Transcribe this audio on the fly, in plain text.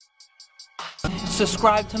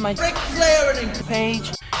Subscribe to my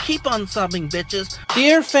page. Keep on subbing, bitches.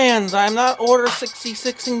 Dear fans, I'm not Order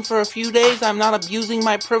 66ing for a few days. I'm not abusing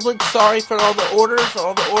my privilege. Sorry for all the Order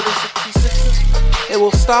 66s. It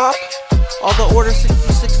will stop. All the Order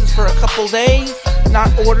 66s for a couple days. Not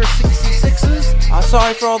Order 66s.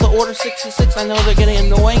 Sorry for all the Order 66. I know they're getting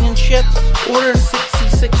annoying and shit. Order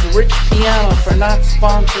 66 Rich Piana for not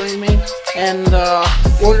sponsoring me. And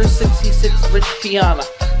Order 66 Rich Piana.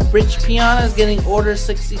 Rich Piana is getting Order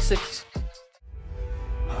 66.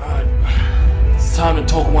 Alright, it's time to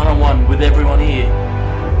talk one-on-one with everyone here.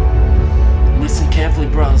 Listen carefully,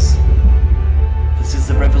 bros. This is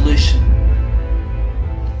the revolution.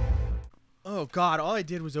 Oh God! All I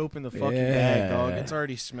did was open the fucking bag, dog. It's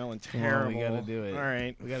already smelling terrible. We gotta do it. All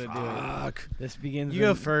right, we gotta do it. This begins. You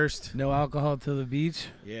go first. No alcohol to the beach.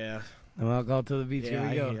 Yeah. No alcohol to the beach. Yeah, Here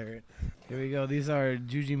we go. hear it. Here we go. These are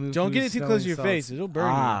Jujimu. Don't get it too close to your face. It'll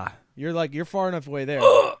burn you. You're far enough away there.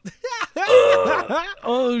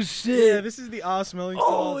 Oh shit! Yeah, this is the smelling sauce.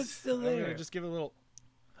 Oh, it's still there. Just give it a little.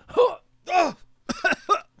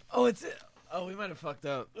 Oh, it's. Oh, we might have fucked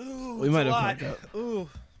up. Ooh, we might have fucked up. Ooh.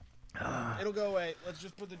 It'll go away. Let's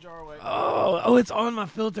just put the jar away. Oh, it's on my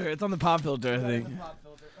filter. It's on the pop filter, I think. The pop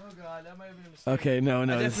filter. Oh God, that might have been a mistake. Okay, no. I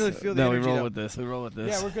definitely feel the no, we energy, roll though. with this. We roll with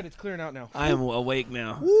this. Yeah, we're good. It's clearing out now. I am awake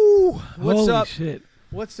now. Woo! What's Holy up? Shit.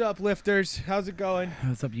 What's up, lifters? How's it going?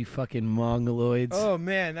 What's up, you fucking mongoloids? Oh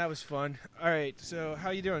man, that was fun. All right, so how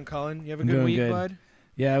you doing, Cullen? You have a good Doing week, good. bud?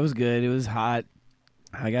 Yeah, it was good. It was hot.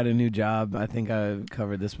 I got a new job. I think I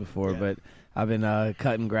covered this before, Yeah. but I've been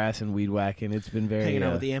cutting grass and weed whacking. It's been very Hanging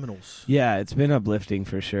out with the aminals. Yeah, it's been uplifting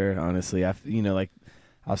for sure. Honestly, I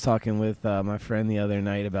was talking with my friend the other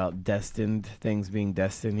night about things being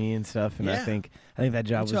destiny and stuff, and Yeah. I think that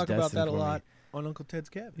job was We talk destined about that a for me. lot on Uncle Ted's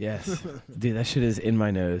Cabin. Yes, dude, that shit is in my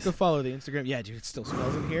nose. Go follow the Instagram. Yeah, dude, it still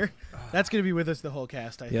smells in here. That's gonna be with us the whole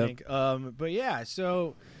cast, I Yep. think. But yeah,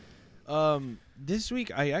 so this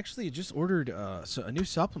week I actually just ordered a new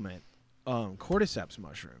supplement, cordyceps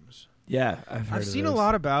mushrooms. Yeah, I've seen a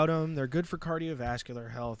lot about them. They're good for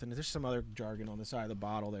cardiovascular health, and there's some other jargon on the side of the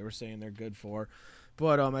bottle they were saying they're good for.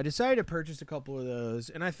 But I decided to purchase a couple of those,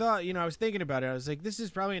 and I thought, I was thinking about it. I was like, this is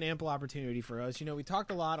probably an ample opportunity for us. We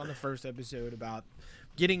talked a lot on the first episode about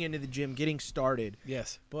getting into the gym, getting started.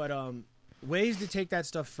 Yes. But ways to take that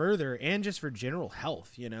stuff further and just for general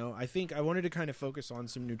health, I think I wanted to kind of focus on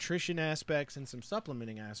some nutrition aspects and some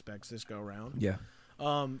supplementing aspects this go around. Yeah.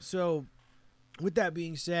 So with that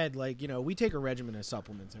being said, we take a regimen of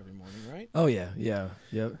supplements every morning, right? Oh yeah,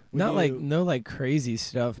 yep. No crazy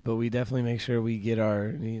stuff, but we definitely make sure we get our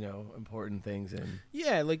important things in.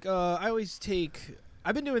 Yeah, I always take.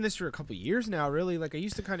 I've been doing this for a couple of years now, really. I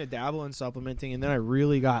used to kind of dabble in supplementing, and then I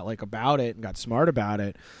really got about it and got smart about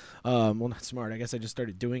it. Well, not smart. I guess I just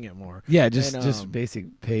started doing it more. Yeah, just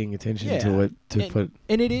basic paying attention to what to put.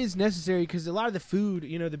 And it is necessary because a lot of the food,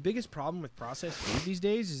 the biggest problem with processed food these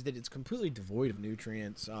days is that it's completely devoid of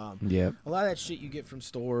nutrients. Yep. A lot of that shit you get from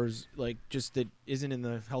stores, just that isn't in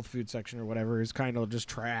the health food section or whatever, is kind of just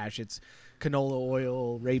trash. It's canola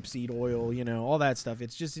oil, rapeseed oil, all that stuff.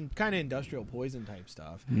 It's just kind of industrial poison type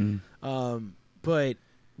stuff. But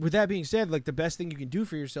with that being said, the best thing you can do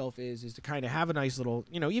for yourself is to kind of have a nice little,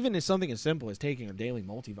 even as something as simple as taking a daily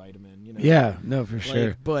multivitamin, Yeah, no, for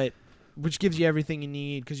sure. But which gives you everything you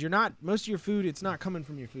need, because most of your food, it's not coming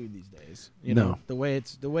from your food these days. No. The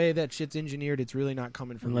way that shit's engineered, it's really not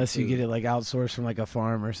coming from unless your you food. get it outsourced from a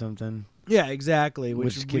farm or something. Yeah, exactly.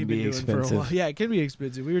 Which can we've been be doing for a while. expensive. Yeah, it can be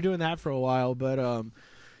expensive. We were doing that for a while, but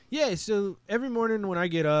yeah. So every morning when I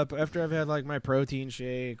get up, after I've had my protein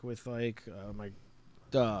shake with my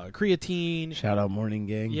creatine. Shout out morning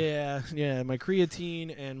gang. Yeah, my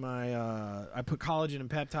creatine and my I put collagen and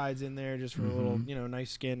peptides in there just for a little,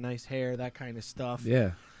 nice skin, nice hair, that kind of stuff.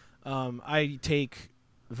 Yeah. I take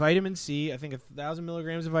vitamin C. I think 1,000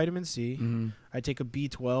 milligrams of vitamin C. I take a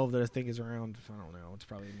B12 that I think is around, I don't know, it's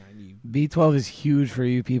probably 90. B12 is huge for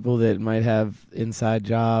you people that might have inside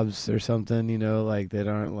jobs or something, that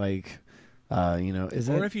aren't is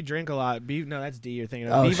it? Or if you drink a lot, no, that's D you're thinking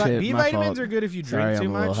Oh, of. shit, B my vitamins fault. are good if you Sorry, drink too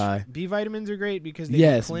I'm a little much. high. B vitamins are great because they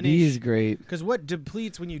Yes, replenish. B is great. Because what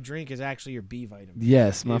depletes when you drink is actually your B vitamins.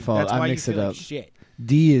 Yes, my fault. That's why I mixed you feel it up. Like shit.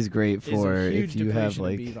 D is great Is a for huge if you have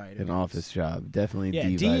depletion of B vitamins. an office job. Definitely Yeah, D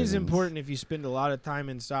D vitamins. is important if you spend a lot of time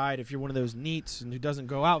inside. If you're one of those neats and who doesn't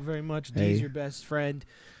go out very much, D Hey. is your best friend.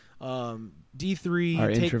 D3, Our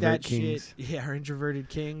you take introvert that kings. shit. Yeah, our introverted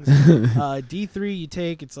kings. D3, you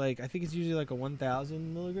take, it's I think it's usually a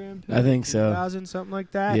 1,000 milligram pill. I think so. 1,000, something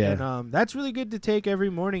like that. Yeah. And that's really good to take every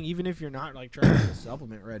morning, even if you're not trying a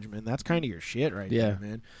supplement regimen. That's kind of your shit right Yeah. there,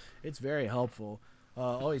 man. It's very helpful.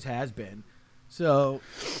 Always has been. So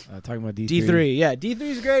Talking about D3. D3, yeah, D3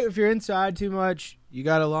 is great if you're inside too much. You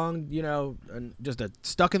got a long, just a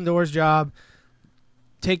stuck indoors job.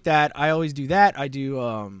 Take that. I always do that. I do.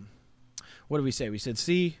 What did we say? We said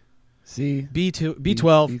C, B2,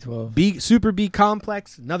 B12, B Super B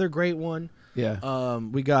Complex, another great one. Yeah.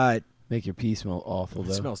 We got. Make your pee smell awful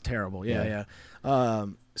though. It smells terrible. Yeah.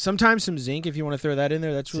 Sometimes some zinc if you want to throw that in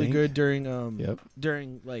there. That's really good during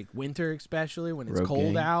during like winter, especially when it's Rope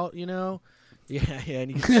cold gang. out. Yeah.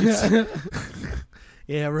 And you can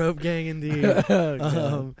yeah, rope gang indeed.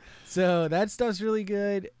 So that stuff's really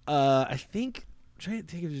good. I think I'm trying to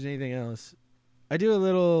think if there's anything else. I do a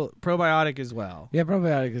little probiotic as well. Yeah,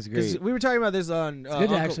 probiotic is great. We were talking about this on. It's good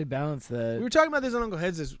to actually balance that. We were talking about this on Uncle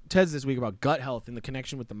Ted's this week about gut health and the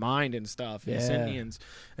connection with the mind and stuff, and sentience,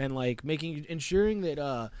 and like ensuring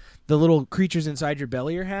that the little creatures inside your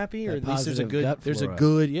belly are happy, or at least there's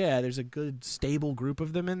a good stable group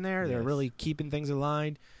of them in there. They're really keeping things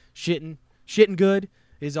aligned. Shitting good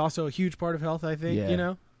is also a huge part of health. I think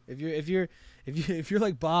if you're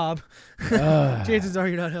like Bob, chances are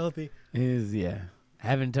you're not healthy.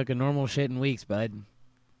 Haven't took a normal shit in weeks, bud.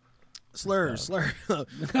 Slur.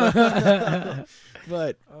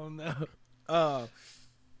 But oh no. Well,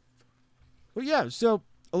 yeah. So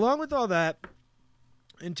along with all that,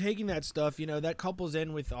 and taking that stuff, that couples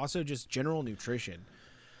in with also just general nutrition.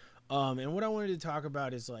 And what I wanted to talk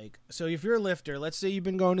about is like, so if you're a lifter, let's say you've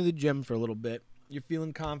been going to the gym for a little bit. You're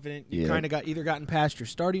feeling confident. You kind of either gotten past your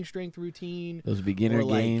starting strength routine. Those beginner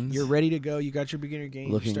gains. You're ready to go. You got your beginner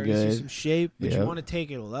gains. Looking you're starting good. to see some shape, but you want to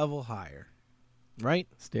take it a level higher. Right?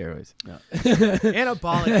 Steroids. No.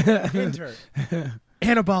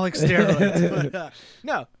 Anabolic steroids. But,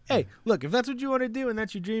 no. Hey, look, if that's what you want to do and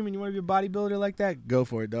that's your dream and you want to be a bodybuilder like that, go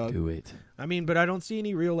for it, dog. Do it. I mean, but I don't see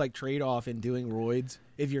any real like trade-off in doing roids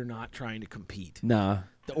if you're not trying to compete. Nah.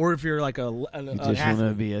 Or if you're like an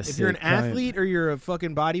athlete. If you're an athlete or you're a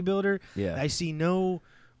fucking bodybuilder, I see no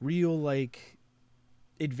real like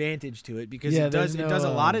advantage to it because it does a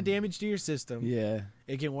lot of damage to your system. Yeah.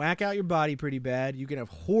 It can whack out your body pretty bad. You can have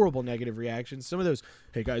horrible negative reactions. Some of those,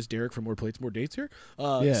 hey guys, Derek from More Plates, More Dates here.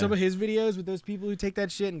 Some of his videos with those people who take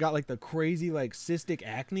that shit and got like the crazy like cystic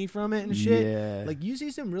acne from it and shit. Yeah. Like you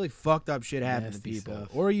see some really fucked up shit happen to Nasty people. stuff.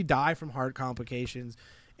 Or you die from heart complications.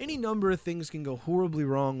 Any number of things can go horribly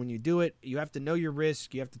wrong when you do it. You have to know your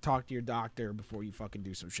risk. You have to talk to your doctor before you fucking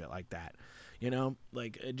do some shit like that.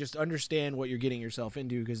 Like just understand what you're getting yourself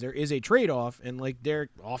into because there is a trade-off. And like Derek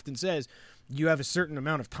often says, you have a certain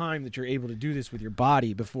amount of time that you're able to do this with your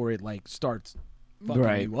body before it like starts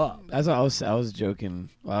fucking you up. That's what I was joking.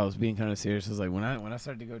 Well, I was being kind of serious. I was like, when I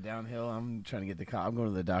started to go downhill, I'm trying to get the I'm going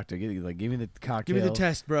to the doctor. Give me the cocktail. Give me the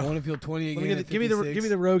test, bro. I want to feel 20 again. Give me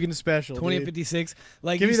the Rogan special. 20 dude. at 56.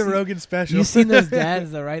 Like give me the Rogan special. You've seen those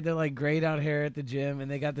dads though, right? They're like grayed out hair at the gym,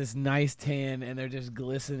 and they got this nice tan, and they're just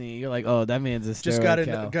glistening. You're like, oh, that man's a steroid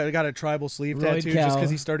cow. got a tribal sleeve Roid tattoo cow. just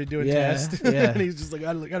because he started doing tests. Yeah. And he's just like,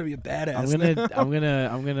 I gotta be a badass. I'm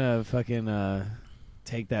gonna fucking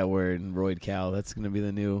take that word and roid cow. That's gonna be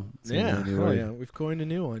the new. We've coined a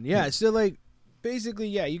new one. Yeah. So like, basically,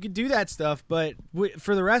 you could do that stuff, but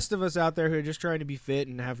for the rest of us out there who are just trying to be fit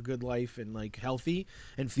and have a good life and like healthy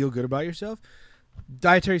and feel good about yourself,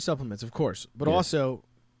 dietary supplements, of course, but also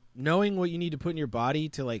knowing what you need to put in your body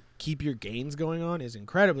to like keep your gains going on is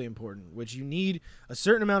incredibly important. Which you need a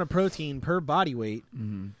certain amount of protein per body weight.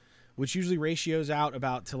 Mm-hmm. Which usually ratios out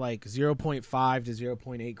about to like 0.5 to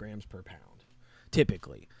 0.8 grams per pound,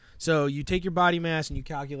 typically. So you take your body mass and you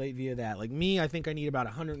calculate via that. Like me, I think I need about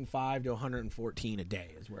 105 to 114 a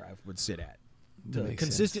day is where I would sit at to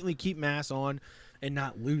consistently keep mass on and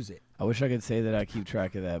not lose it. I wish I could say that I keep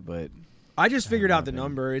track of that, but I just figured out the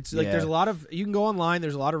number. It's like there's a lot of, you can go online,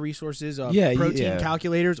 there's a lot of resources, protein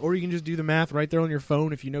calculators, or you can just do the math right there on your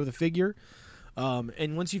phone if you know the figure.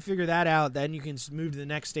 And once you figure that out, then you can move to the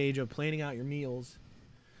next stage of planning out your meals.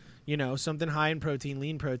 Something high in protein,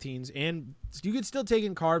 lean proteins, and you could still take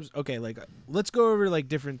in carbs. Okay, like let's go over like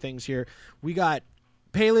different things here. We got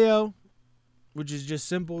paleo, which is just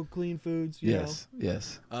simple, clean foods. You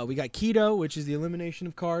know? We got keto, which is the elimination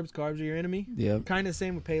of carbs. Carbs are your enemy. Yeah. Kind of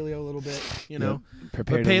same with paleo a little bit, know. But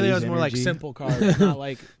paleo is more like simple carbs, not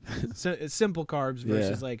like it's simple carbs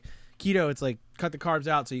versus like keto. It's like cut the carbs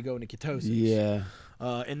out so you go into ketosis. Yeah.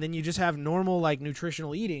 And then you just have normal like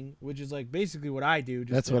nutritional eating, which is like basically what I do.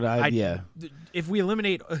 That's what I If we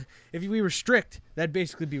eliminate, if we restrict, that'd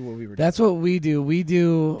basically be what we were doing. That's what we do.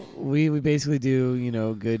 We basically do, you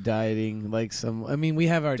know, good dieting. Like we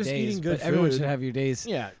have our just days, eating good but everyone food. should have your days.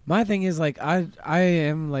 Yeah. My thing is like I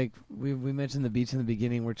am like we mentioned the beach in the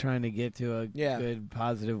beginning. We're trying to get to a good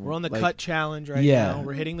positive. We're on the like, cut challenge right now.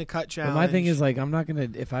 We're hitting the cut challenge. But my thing is like I'm not gonna,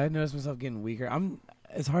 if I notice myself getting weaker,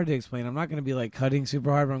 it's hard to explain. I'm not going to be like cutting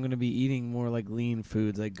super hard, but I'm going to be eating more like lean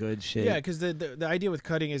foods, like good shit. Yeah, because the idea with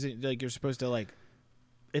cutting isn't like you're supposed to like,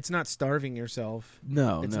 it's not starving yourself.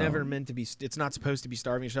 No, it's never meant to be. It's not supposed to be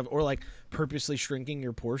starving yourself or like purposely shrinking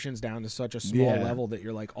your portions down to such a small level that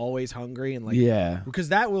you're like always hungry and like because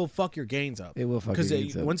that will fuck your gains up. It will fuck your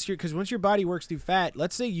gains up. Once your body works through fat.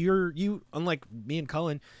 Let's say you unlike me and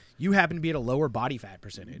Cullen, you happen to be at a lower body fat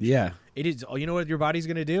percentage. Yeah, it is. You know what your body's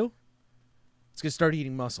going to do? It's going to start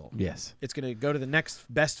eating muscle. Yes. It's going to go to the next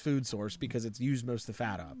best food source because it's used most of the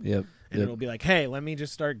fat up. Yep. And it'll be like, hey, let me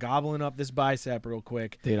just start gobbling up this bicep real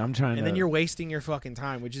quick. Dude, I'm trying and then you're wasting your fucking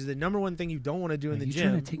time, which is the number one thing you don't want to do in the gym. You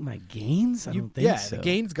trying to take my gains? I don't think so. The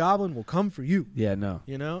gains goblin will come for you. Yeah, no.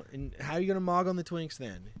 You know? And how are you going to mog on the Twinks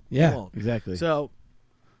then? Yeah, exactly. So.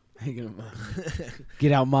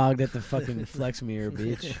 Get out mogged at the fucking flex mirror,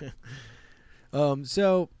 bitch.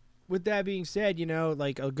 So. With that being said, you know,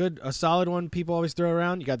 like a solid one people always throw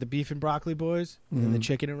around. You got the beef and broccoli boys and the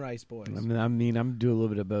chicken and rice boys. I'm do a little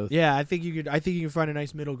bit of both. Yeah, I think you can find a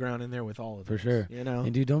nice middle ground in there with all of them. For sure. You know,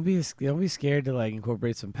 and dude, don't be scared to like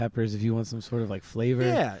incorporate some peppers if you want some sort of like flavor.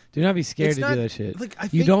 Yeah, do not be scared to do that shit. Like,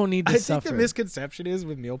 you don't need to suffer. I think the misconception is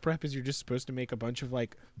with meal prep is you're just supposed to make a bunch of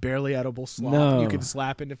like barely edible slop No. you can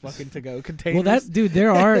slap into fucking to-go containers. Well,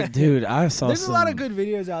 there are I saw. There's a lot of good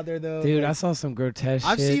videos out there though. Dude, like, I saw some grotesque.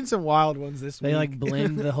 I've shit. seen some wild ones this week. They like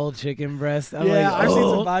blend the whole chicken breast. I've seen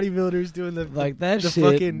some bodybuilders doing the shit.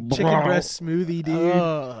 Fucking chicken breast smoothie,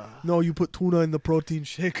 dude. No, you put tuna in the protein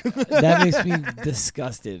shake. That makes me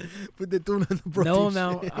disgusted. Put the tuna in the protein No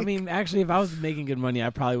amount. shake. I mean, actually, if I was making good money,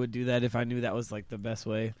 I probably would do that if I knew that was like the best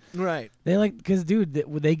way. Right. They like because dude,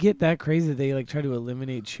 they get that crazy. They like try to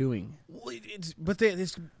eliminate chewing. Well,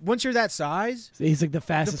 once you're that size, it's like the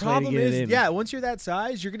fastest way to get it in. Yeah, once you're that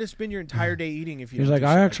size, you're gonna spend your entire day eating. If you He's like,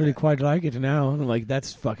 I actually quite like it now. And I'm like,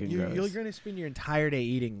 that's fucking gross. You're gonna spend your entire day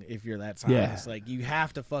eating if you're that size. Yeah. Like you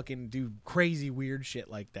have to fucking do crazy weird shit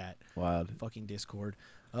like that. Wild. Fucking Discord.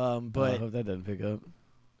 But I hope that doesn't pick up.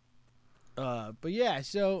 But yeah.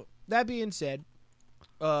 So that being said,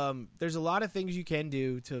 there's a lot of things you can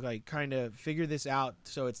do to like kind of figure this out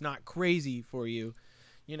so it's not crazy for you.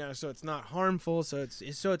 You know, so it's not harmful, so it's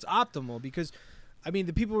optimal because, I mean,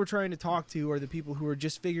 the people we're trying to talk to are the people who are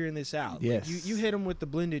just figuring this out. Yes. Like, you hit them with the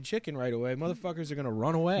blended chicken right away, motherfuckers are gonna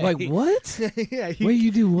run away. Like what? Yeah. Wait,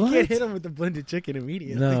 you do what? You can't hit them with the blended chicken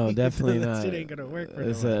immediately. No, definitely that not. Shit ain't gonna work for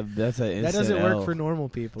that doesn't work for normal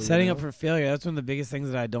people. Setting you know? up for failure. That's one of the biggest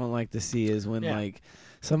things that I don't like to see is when like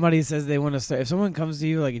somebody says they want to start. If someone comes to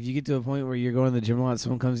you, like if you get to a point where you're going to the gym a lot,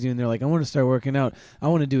 someone comes to you and they're like, I want to start working out. I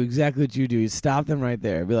want to do exactly what you do. You stop them right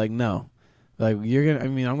there. Be like, no. Like I'm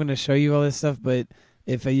going to show you all this stuff, but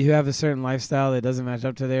if you have a certain lifestyle that doesn't match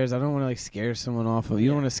up to theirs, I don't want to like scare someone off of. You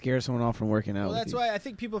don't want to scare someone off from working out. Well, that's why I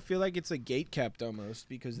think people feel like it's like gate kept almost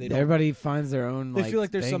because everybody finds their own. They feel like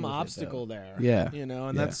there's some obstacle there. Yeah, you know,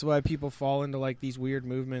 and that's why people fall into like these weird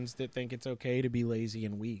movements that think it's okay to be lazy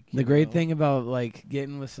and weak. The great thing about like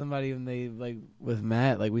getting with somebody when they like with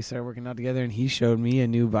Matt, like we started working out together, and he showed me a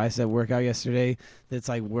new bicep workout yesterday that's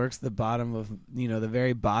like works the bottom of the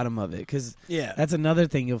very bottom of it because that's another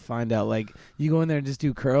thing you'll find out. Like you go in there and just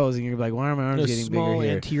do curls and you're like, why are my arms getting bigger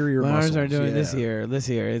here? Anterior my muscles, arms are doing this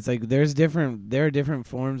here. It's like there are different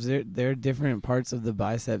forms. There are different parts of the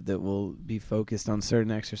bicep that will be focused on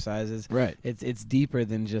certain exercises. Right. It's deeper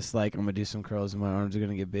than just like I'm gonna do some curls and my arms are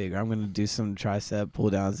gonna get big, or I'm gonna do some tricep pull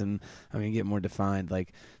downs and I'm gonna get more defined.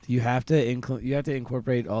 Like you have to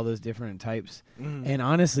incorporate all those different types. And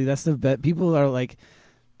honestly, that's the bet. People are like,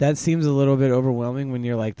 that seems a little bit overwhelming when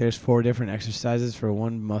you're like, there's 4 different exercises for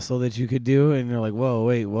one muscle that you could do, and you're like, whoa,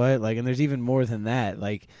 wait, what? Like, and there's even more than that.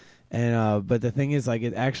 Like, and but the thing is, like,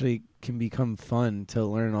 it actually can become fun to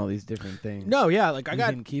learn all these different things. No, yeah, like you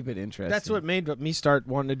can keep it interesting. That's what made me start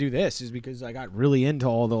wanting to do this, is because I got really into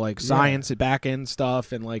all the science and back end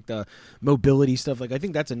stuff and like the mobility stuff. Like I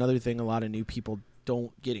think that's another thing a lot of new people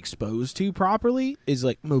don't get exposed to properly is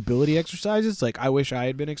like mobility exercises. Like I wish I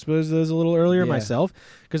had been exposed to those a little earlier myself,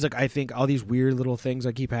 because like I think all these weird little things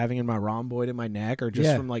I keep having in my rhomboid in my neck are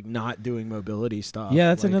just from like not doing mobility stuff. Yeah,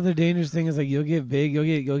 that's like, another dangerous thing is like you'll get big,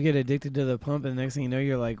 you'll get addicted to the pump, and the next thing you know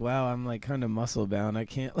you're like, wow, I'm like kind of muscle bound. I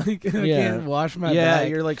can't like I can't wash my back.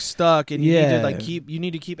 You're like stuck, and you need to like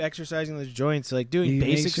keep exercising those joints, like doing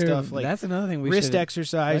basic stuff. Like that's another thing. Wrist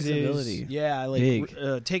exercises. Flexibility. Yeah,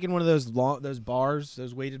 like taking one of those bars,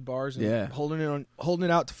 those weighted bars, and holding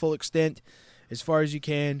it out to full extent as far as you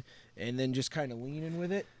can, and then just kind of leaning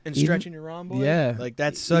with it and stretching your rhomboid. Yeah, like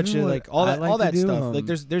that's such a like all that stuff. Like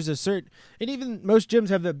there's a certain, and even most gyms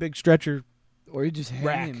have that big stretcher. Or you just hang.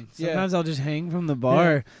 Rack. Sometimes I'll just hang from the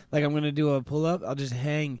bar. Yeah. Like I'm gonna do a pull up, I'll just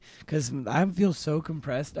hang because I feel so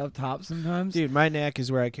compressed up top sometimes. Dude, my neck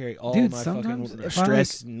is where I carry all my fucking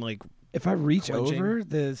stress and like. If I reach over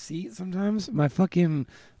the seat, sometimes my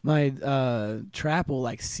trap will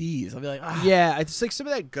like seize. I'll be like, ah. Yeah, it's like some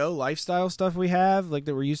of that go lifestyle stuff we have, like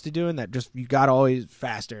that we're used to doing. That just you got to always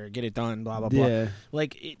faster, get it done, blah blah blah. Yeah.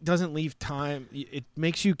 Like it doesn't leave time. It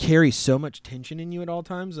makes you carry so much tension in you at all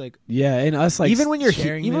times. Like and us like even when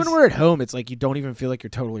when we're at home, it's like you don't even feel like you're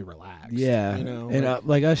totally relaxed. Yeah, you know, and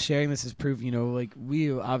like us sharing this is proof. You know, like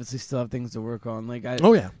we obviously still have things to work on. Like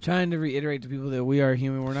trying to reiterate to people that we are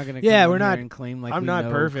human. We're not going to we're not and claim like I'm we not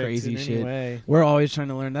know perfect crazy in any shit. way. We're always trying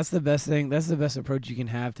to learn. That's the best thing. That's the best approach you can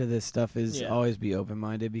have to this stuff is always be open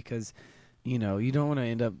minded, because you know you don't want to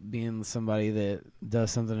end up being somebody that does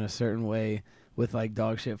something a certain way with like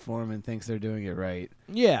dog shit form and thinks they're doing it right.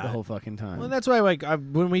 Yeah, the whole fucking time. Well, that's why like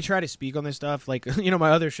when we try to speak on this stuff, like my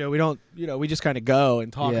other show, we don't we just kind of go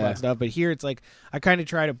and talk about stuff. But here it's like I kind of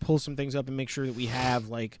try to pull some things up and make sure that we have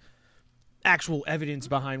like actual evidence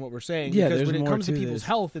behind what we're saying. Yeah, because when it comes to people's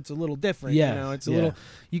health, it's a little different. Yeah, it's a little.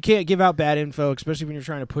 You can't give out bad info, especially when you're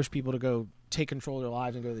trying to push people to go take control of their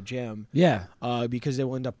lives and go to the gym. Yeah, because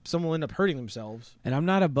someone will end up hurting themselves. And I'm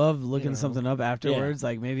not above looking something up afterwards.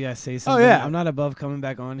 Like maybe I say something. Oh yeah, I'm not above coming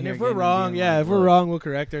back on and here. If we're wrong, if we're wrong, we'll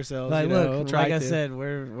correct ourselves. Like look, like I said,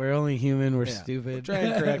 we're only human. We're stupid. We'll try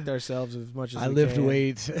and correct ourselves as much as I we lift can.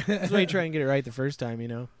 weights. That's why you try and get it right the first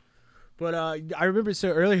time. But I remember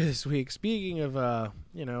earlier this week, speaking of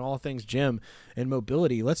all things gym and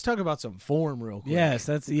mobility, let's talk about some form real quick. Yes,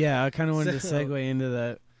 I kind of wanted to segue into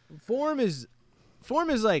that. Form is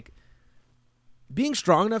like being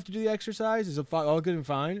strong enough to do the exercise is all good and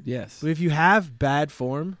fine. Yes. But if you have bad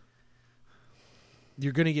form,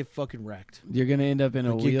 you're going to get fucking wrecked. You're going to end up in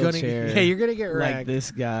a wheelchair. You're going to get wrecked. Like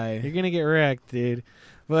this guy. You're going to get wrecked, dude.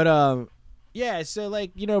 But yeah, so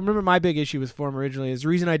like remember my big issue with form originally is the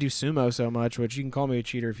reason I do sumo so much, which you can call me a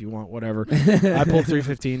cheater if you want, whatever. I pulled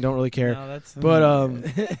 315, don't really care. No, that's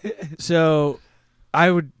so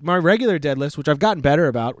my regular deadlifts, which I've gotten better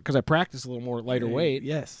about because I practice a little more lighter weight.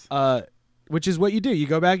 Yes. Which is what you do. You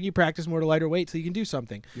go back and you practice more to lighter weight so you can do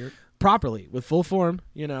something properly with full form,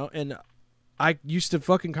 and I used to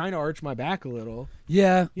fucking kind of arch my back a little.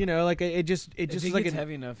 Yeah. Like it just if it like gets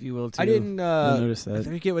heavy enough, you will too. I didn't notice that. I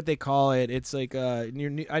forget what they call it. It's like I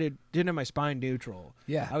didn't have my spine neutral.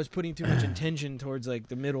 Yeah. I was putting too much intention towards like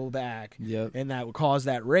the middle back. Yep. And that would cause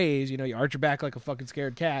that raise. You arch your back like a fucking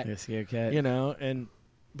scared cat. You're a scared cat.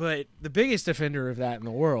 But the biggest offender of that in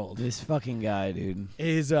the world, this fucking guy, dude,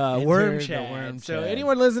 is WORMCHAD. So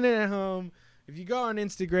anyone listening at home, if you go on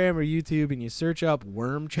Instagram or YouTube and you search up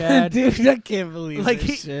WORMCHAD, dude, I can't believe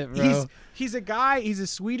this shit, bro. He's a guy. He's a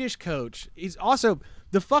Swedish coach. He's also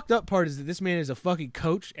the fucked up part is that this man is a fucking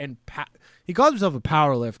coach and he calls himself a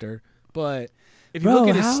power lifter. But if you look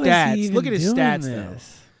at his stats, though.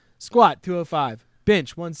 Squat 205,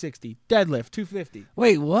 bench 160, deadlift 250.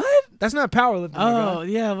 Wait, what? That's not powerlifting. Oh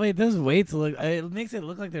yeah, wait. Those weights it makes it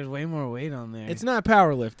look like there's way more weight on there. It's not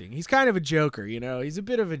powerlifting. He's kind of a joker. He's a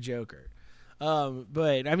bit of a joker.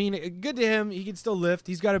 But I mean, good to him. He can still lift.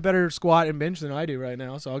 He's got a better squat and bench than I do right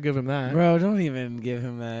now, so I'll give him that. Bro, don't even give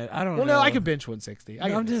him that. I don't know. Well, no, I can bench 160.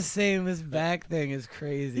 I'm just saying this back thing is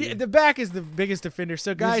crazy. Yeah, the back is the biggest offender.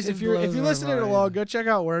 So guys, if you're listening along, go check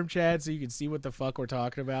out WORMCHAD so you can see what the fuck we're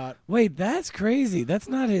talking about. Wait, that's crazy. That's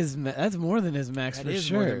not his. That's more than his max for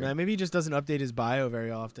sure. More than that. Maybe he just doesn't update his bio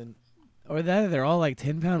very often. Or that they're all like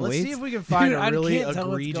 10-pound weights. Let's see if we can find a really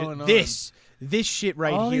egregious. This shit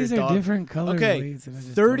right all here, these are dog. different colors. Okay,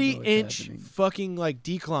 30-inch fucking like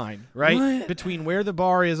decline, right? What? Between where the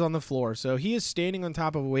bar is on the floor. So he is standing on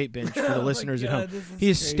top of a weight bench for the listeners at home.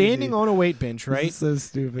 He is standing on a weight bench, right? This is so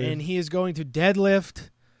stupid. And he is going to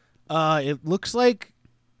deadlift. It looks like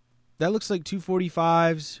That looks like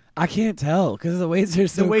 245s. I can't tell because the weights are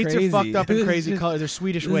so The weights crazy. are fucked up in crazy colors. They're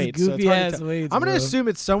Swedish weights. So it's Goofy hard to ass tell. weights. I'm gonna bro. assume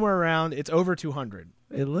it's somewhere around. It's over 200.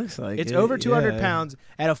 It looks like It's it, over 200 yeah. pounds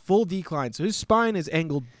at a full decline. So his spine is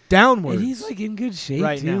angled downwards. And he's like in good shape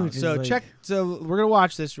right too, now. which is, So like- check. So we're gonna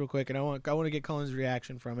watch this real quick, and I want to get Cullen's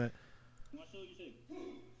reaction from it.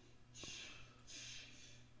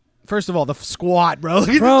 First of all, the squat, bro.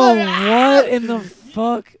 Bro, what in the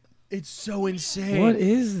fuck? It's so insane. What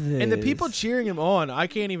is this? And the people cheering him on, I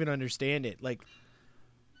can't even understand it. Like,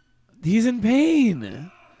 he's in pain.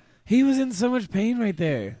 He was in so much pain right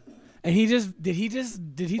there. And he just did he just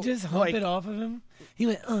hump Like- it off of him? He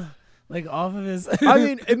went like off of his I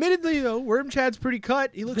mean, admittedly though, WORMCHAD's pretty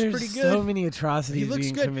cut. He looks There's pretty good. so many atrocities He looks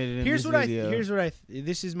being good. committed in Here's this what video.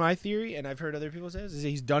 this is my theory, and I've heard other people say this, is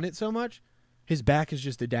he's done it so much, his back is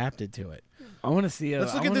just adapted to it. I want to see.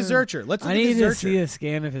 Let's look at the Zercher. Let's look I at need the to Zercher. see a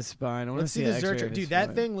scan of his spine. I want to Let's see see the an X-ray Zercher. of his Dude, that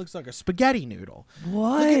spine. thing looks like a spaghetti noodle.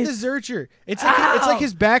 What? Look at the Zercher. It's like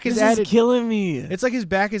his back is this added. is killing me. It's like his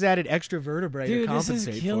back is added extra vertebrae to Dude, this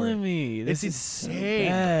compensate is killing for it. me. This It's is so insane.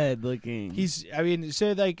 bad looking. I mean,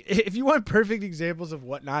 so like, if you want perfect examples of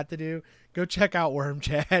what not to do, go check out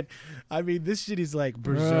WORMCHAD. I mean, this shit is like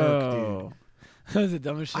berserk, dude. Bro. That was the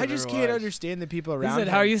dumbest shit I I've just ever can't watched. understand the people He around said,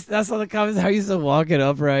 him. "How are you?" That's all the comments. How are you still walking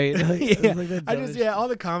upright? Like, it was Yeah, like the I dumbest just all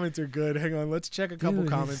the comments are good. Hang on, let's check a couple Dude,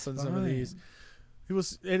 comments his on some of spine. these.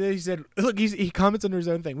 And then he said, "Look, he comments under his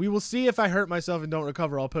own thing. We will see if I hurt myself and don't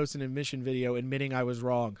recover. I'll post an admission video admitting I was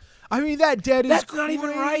wrong." I mean, that dead is That's not even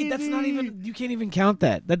right. That's not crazy. even. You can't even count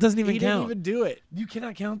that. That doesn't even He count. didn't even do it. You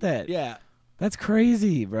cannot count that. Yeah. That's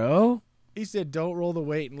crazy, bro. He said, "Don't roll the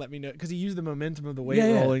weight and let me know," because he used the momentum of the weight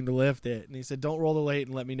Yeah. rolling to lift it. And he said, "Don't roll the weight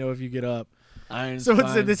and let me know if you get up." Iron Someone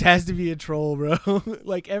spine. said this has to be a troll, bro.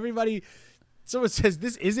 Like everybody, someone says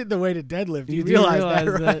this isn't the way to deadlift. You You do realize realize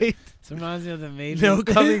that, that. right? This reminds me of the Matrix. No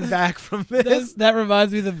coming back from this. That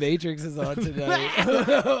reminds me of the Matrix is on tonight.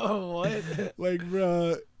 What? Like,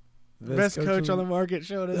 bro, best coach on the market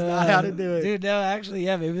showed us not how to do it. Dude, no, actually,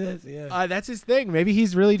 yeah, maybe that's That's his thing. Maybe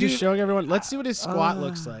he's really just Dude, showing everyone. Let's see what his squat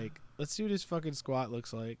looks like. Let's see what his fucking squat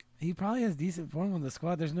looks like. He probably has decent form on the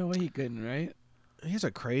squat. There's no way he couldn't, right? He has a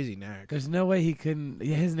crazy neck. There's no way he couldn't.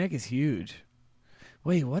 Yeah, his neck is huge.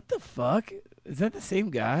 Wait, what the fuck? Is that the same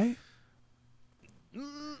guy?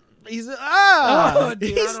 He's dude, he I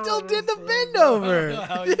don't still did the understand, bend bro. over. I don't know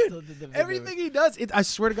how he still did the bend Everything he does, I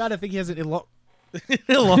swear to God, I think he has an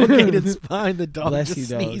elongated spine. The dog Bless just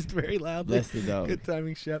you, dog. sneezed very loudly. Bless the dog. Good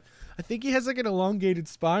timing, Shep. I think he has like an elongated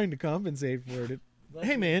spine to compensate for it.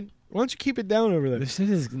 Hey, man, why don't you keep it down over there? This shit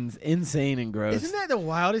is insane and gross. Isn't that the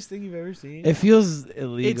wildest thing you've ever seen? It feels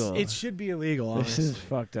illegal. It should be illegal, This honestly. is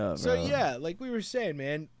fucked up, So bro. yeah, like we were saying,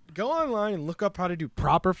 man, go online and look up how to do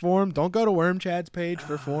proper form. Don't go to WORMCHAD's page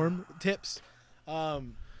for form tips.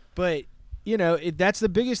 But you know, that's the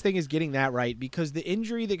biggest thing is getting that right, because the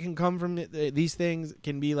injury that can come from these things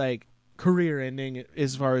can be like career-ending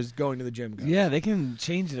as far as going to the gym goes. Yeah, they can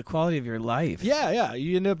change the quality of your life. Yeah.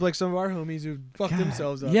 You end up like some of our homies who fucked God.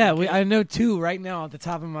 themselves up. Yeah, I know two right now off the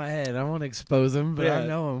top of my head. I don't want to expose them, but I Yeah.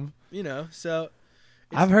 know them. You know, so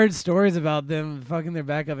I've heard stories about them fucking their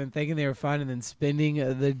back up and thinking they were fine and then spending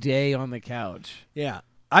the day on the couch. yeah.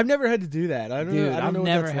 I've never had to do that. I don't Dude, know. I don't I've know what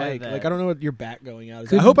never that's had like. that. Like I don't know what your back going out is. I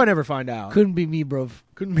Couldn't- hope I never find out. Couldn't be me, bro.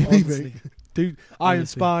 Couldn't be Honestly. me, dude. Iron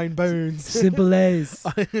Honestly. spine, bones. Simple as.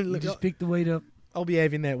 You Look, just pick the weight up. I'll be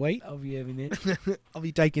having that weight. I'll be having it. I'll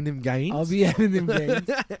be taking them gains. I'll be having them games.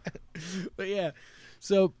 But yeah,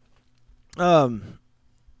 so,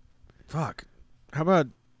 fuck. How about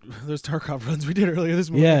those Tarkov runs we did earlier this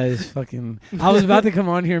morning? Yeah, it's fucking. I was about to come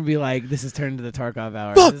on here and be like, "This has turned to the Tarkov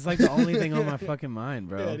hour." It's like the only thing on my fucking mind,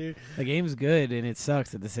 bro. Yeah, dude. The game's good and it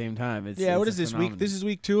sucks at the same time. It's Yeah, what it's is a this week? phenomenon. This is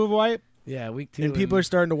week 2 of wipe, Yeah, week 2. and people are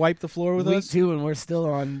starting to wipe the floor with week us. 2, and we're still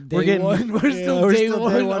on day We're getting 1. We're yeah, still we're day still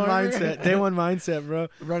 1 day one armor. mindset. Day one mindset, bro.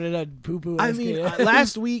 Running a poo-poo. I mean,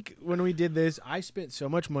 last week when we did this, I spent so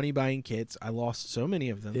much money buying kits. I lost so many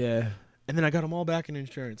of them. Yeah. And then I got them all back in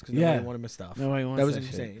insurance because Yeah. nobody wanted my stuff. Nobody wants that was that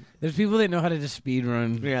shit. insane. There's people that know how to just speed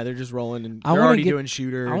run. Yeah, they're just rolling and I they're wanna already get- doing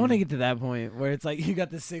shooter. I want to and- get to that point where it's like you got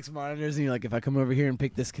the 6 monitors and you're like, if I come over here and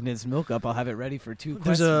pick this condensed milk up, I'll have it ready for 2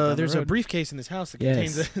 questions. There's a briefcase in this house that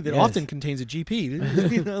contains that often contains a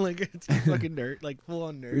GP. You know, like it's fucking nerd, like full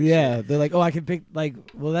on nerd. Yeah, shit. they're like, oh, I can pick, like,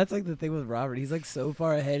 well, that's like the thing with Robert. He's like so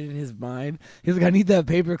far ahead in his mind. He's like, I need that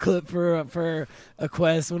paper clip for a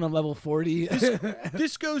quest when I'm level 40.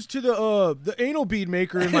 This goes to the anal bead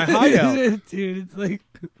maker in my hideout. Dude, it's like,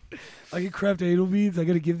 I get craft anal beads. I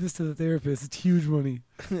got to give this to the therapist. It's huge money.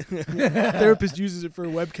 Therapist uses it for a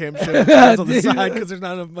webcam show on the side because there's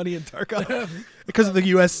not enough money in Tarkov because of the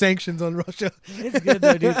U.S. sanctions on Russia. It's good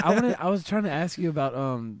though, dude. I was trying to ask you about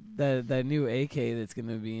that new AK that's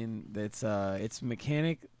gonna be in. It's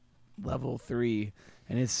mechanic level 3,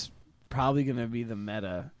 and it's probably gonna be the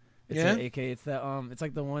meta. It's an AK. It's that it's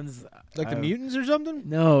like the ones Like the mutants or something?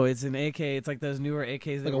 No, it's an AK. It's like those newer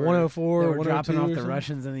AKs that Like a were 104 that or were dropping 102 off or the something?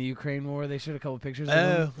 Russians in the Ukraine war. They showed a couple pictures of Oh,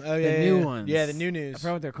 them. oh yeah, The new yeah. ones. Yeah, the new I news.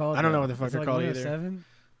 forgot what they're called. I don't know though. what the fuck It's they're like called either. 107?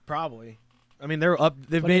 Probably. I mean, they're up.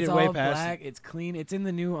 They've But made it's it way all past black. It's clean. It's in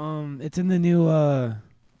the new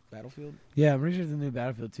Battlefield. Yeah, I'm pretty sure it's the new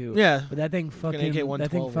Battlefield too. Yeah. But that thing fucking AK-112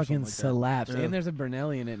 or something like that. slaps. Yeah. And there's a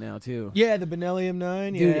Benelli in it now too. Yeah, the Benelli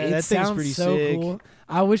M9. Dude, yeah, it that thing's sounds pretty so sick. cool.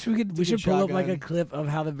 I wish we It's a should good pull up like a shotgun. clip of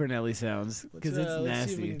how the Benelli sounds because it's Let's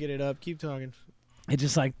see if we nasty. can get it up. Keep talking. It's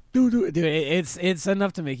just like dude, it's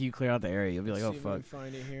enough to make you clear out the area. You'll be like, See oh if we can fuck.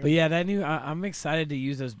 find it here. But yeah, that new. I'm excited to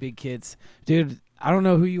use those big kits, dude. I don't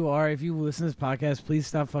know who you are. If you listen to this podcast, please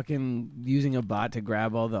stop fucking using a bot to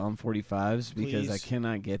grab all the 45s because I Please.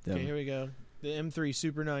 cannot get them. Okay, here we go. The M3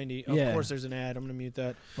 Super 90. Yeah. Of course, there's an ad. I'm gonna mute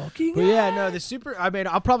that. Fucking But yeah, no, the Super. I mean,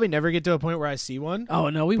 I'll probably never get to a point where I see one.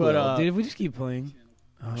 Oh no, we But, will, dude. If we just keep playing.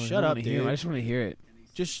 Oh, Shut I up, wanna hear 'em. dude. I just want to hear it.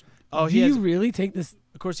 Just. Oh, Do he has. you really take this?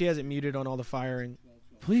 Of course, he has it muted on all the firing.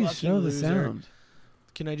 Please fucking show the loser. sound.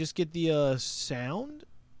 Can I just get the sound?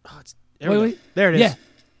 Oh, it's, there Wait, we go. wait. There it is. Yeah.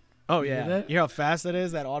 Oh You yeah. hear that? You hear how fast that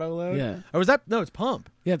is? That auto load. Yeah. Or was that? No, it's pump.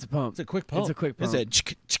 Yeah, it's a pump. It's a quick pump. It's a quick It's pump. a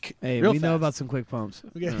chick, Hey, real we know fast. about some quick pumps.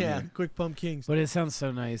 Yeah, around yeah, here. quick pump kings. But it sounds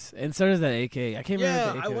so nice, and so does that AK. I can't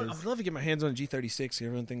Yeah, remember I what the would, AK I is. would love to get my hands on a G36.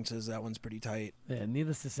 Everyone thinks that one's pretty tight. Yeah,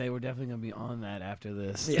 needless to say, we're definitely gonna be on that after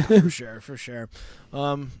this. Yeah, for sure, for sure.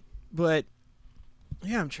 But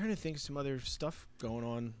yeah, I'm trying to think of some other stuff going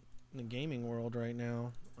on in the gaming world right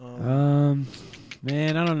now.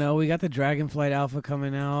 Man, I don't know. We got the Dragonflight Alpha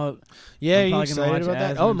coming out. Yeah, I'm you probably gonna excited watch about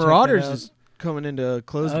that? ads Oh, and check Marauders that out. is coming into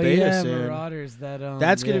closed Oh beta yeah, soon. Marauders.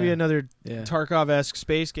 That's gonna be yeah. another Yeah. Tarkov-esque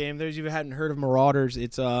space game. Those of you who hadn't heard of Marauders,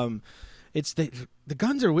 it's the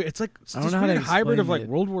guns are weird. It's like I don't this know how to weird hybrid of explain like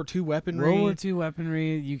it. World War II weaponry. World War II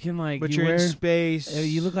weaponry. You can like, but you you're wear, in space.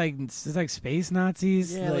 you look like it's like space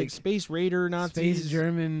Nazis. yeah, like Space Raider Nazis, space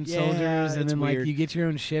German Yeah, soldiers, and it's then weird. like you get your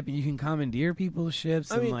own ship and you can commandeer people's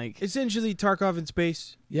ships I and mean, like essentially Tarkov in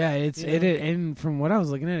space. yeah, it's you it, know? and from what I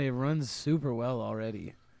was looking at, it runs super well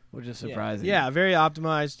already, which is surprising. Yeah, very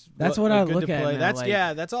optimized. That's what I good look to at play. now, That's like,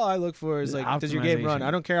 that's all I look for is the like, does your game run? optimization.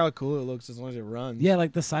 I don't care how cool it looks as long as it runs. Yeah,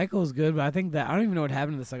 like the cycle is good, but I think that I don't even know what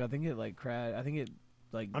happened to the cycle. I think it like crashed. I think it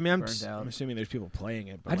like I mean, burnt out. I'm assuming there's people playing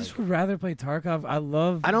it. But I just would rather play Tarkov.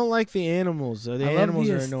 I don't like the animals. Though. The I love animals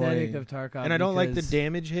the are aesthetic annoying, of Tarkov, and I don't like the because-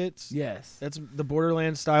 damage hits. Yes, That's the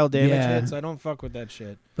Borderlands style damage Yeah. hits. I don't fuck with that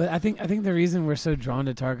shit. but I think the reason we're so drawn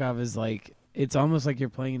to Tarkov is like it's almost like you're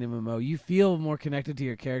playing an MMO. You feel more connected to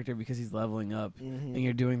your character because he's leveling up and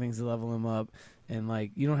you're doing things to level him up. And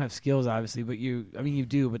like you don't have skills obviously, but you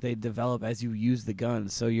do, but they develop as you use the gun.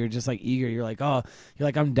 So you're just like eager. You're like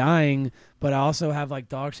I'm dying, but I also have like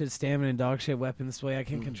dog shit stamina and dog shit weapons. This way I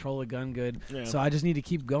can control a gun good. Yeah. So I just need to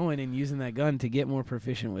keep going and using that gun to get more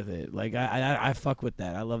proficient with it. Like I fuck with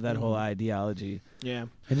that. I love that whole ideology. Yeah.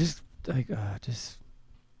 And just like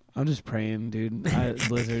I'm just praying, dude.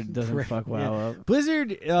 Blizzard doesn't fuck WoW up.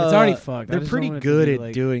 Blizzard, It's already fucked. I They're just pretty don't want it to good be, at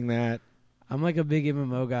like- doing that. I'm like a big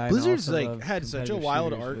MMO guy. and I Blizzard's also like love had such a competitive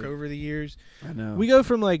wild shooters, arc but- over the years. I know. We go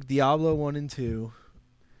from like Diablo 1 and 2,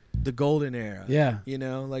 the golden era. Yeah. You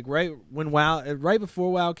know, like right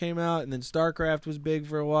before WoW came out, and then StarCraft was big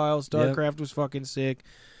for a while. StarCraft was fucking sick.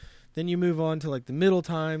 Then you move on to like the middle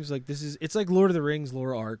times. Like it's like Lord of the Rings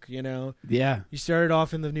lore arc. You know, Yeah. you started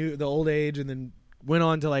off in the old age, and then went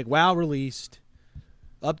on to like WoW released,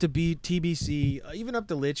 up to TBC, even up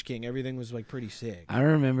to Lich King. Everything was like pretty sick. I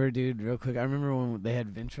remember, dude, real quick. I remember when they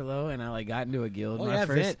had Ventrilo, and I like got into a guild. Oh, my yeah,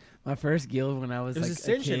 first, my first guild when I was It was like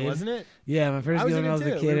Ascension, a kid. wasn't it? Yeah, my first I was guild in when I it was a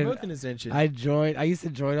too. We kid. were and both in Ascension. I joined. I used to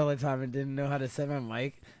join all the time and didn't know how to set my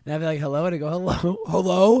mic. And I'd be like, "Hello," and I go, "Hello,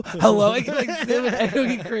 hello, hello." I get like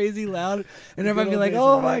get crazy loud, and everybody be like,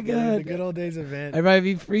 "Oh my god!" The good old days event.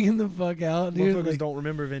 Everybody be freaking the fuck out, dude. Motherfuckers Like, don't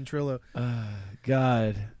remember Ventrilo.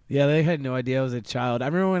 God. Yeah, they had no idea I was a child. I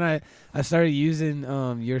remember when I started using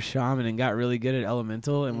your shaman and got really good at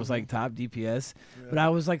elemental and was like top DPS. Yeah. But I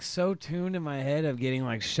was like so tuned in my head of getting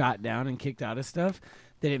like shot down and kicked out of stuff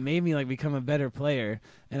that it made me like become a better player.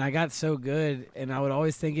 And I got so good, and I would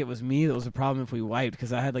always think it was me that was a problem if we wiped,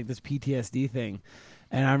 because I had like this PTSD thing.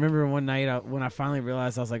 And I remember one night when I finally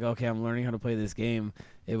realized, I was like, okay, I'm learning how to play this game.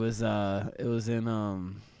 It was in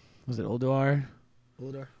was it Ulduar?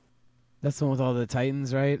 Uldar. That's the one with all the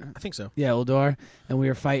Titans, right? I think so. Yeah, Uldor. And we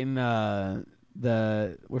were fighting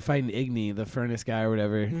we're fighting Igni, the furnace guy or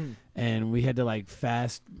whatever, and we had to like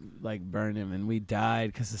fast like burn him, and we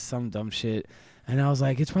died because of some dumb shit. And I was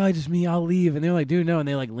like, it's probably just me, I'll leave. And they were like, dude, no. And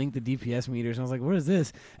they like linked the DPS meters. And I was like, what is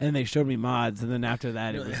this? And then they showed me mods. And then after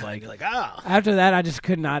that, it was like, after that, I just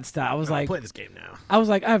could not stop. I was like, play this game now. I was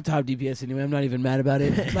like, I have top DPS anyway. I'm not even mad about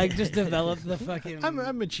it. Like, just develop the fucking.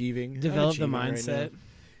 I'm achieving. Develop the right mindset. now.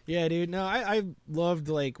 Yeah, dude. No, I loved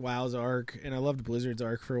like WoW's arc, and I loved Blizzard's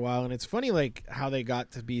arc for a while. And it's funny like how they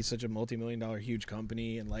got to be such a multi-million-dollar huge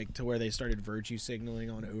company, and like to where they started virtue signaling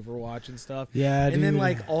on Overwatch and stuff. Yeah, and dude. then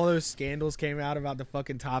like all those scandals came out about the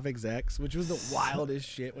fucking top execs, which was the wildest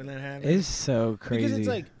shit when that happened. It's so crazy. Because it's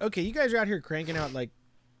like, okay, you guys are out here cranking out like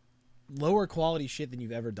lower quality shit than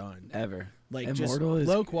you've ever done. Ever. Like Immortal just is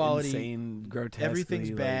low quality, insane, grotesquely.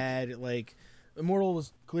 everything's bad. Like Immortal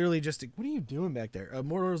was clearly just what are you doing back there?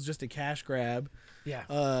 Immortal was just a cash grab. Yeah.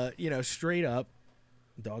 Straight up.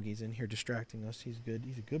 Doggy's in here distracting us. He's good.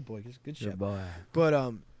 He's a good boy. He's a good shit. boy.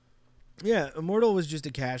 But yeah, Immortal was just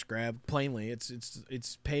a cash grab. Plainly,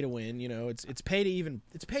 it's pay to win. You know, it's pay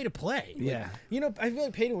to play. Like, Yeah. you know, I feel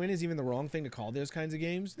like pay to win is even the wrong thing to call those kinds of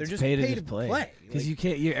games. They're It's just pay pay to to play. Because Like, you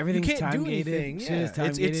can't. Everything's you can't time do anything. gated. Yeah. Shit is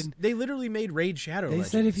time gated. They literally made Raid Shadow They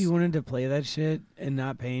Legends. said if you wanted to play that shit and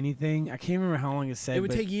not pay anything, I can't remember how long it said. it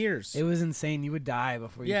would but take years. It was insane. You would die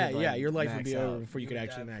before you. Yeah, could, yeah, like, your life would max be out. over before you could would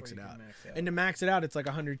actually die max it before you out. could max out. And to max it out, it's like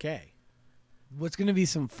 100K. What's gonna be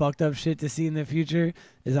some fucked up shit to see in the future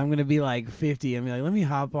is I'm gonna be like 50 and be like, let me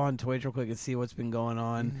hop on Twitch real quick and see what's been going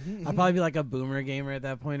on. I'll probably be like a boomer gamer at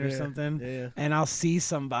that point or something, and I'll see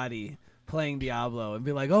somebody playing Diablo and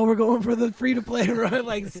be like, oh, we're going for the free to play run,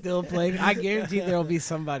 like still playing. I guarantee there'll be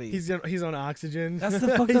somebody. He's on oxygen. That's the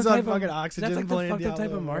fucked He's up on type fucking of, oxygen. That's like the playing fucked up type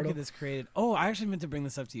Diablo of market Immortal. that's created. Oh, I actually meant to bring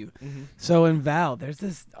this up to you. So in Val, there's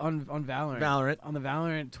this on Valorant on the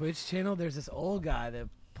Valorant Twitch channel. There's this old guy that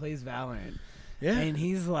plays Valorant. Yeah. And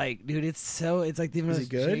he's like, dude, it's like the most he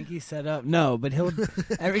good? janky setup. No, but he'll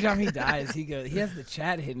every time he dies, he has the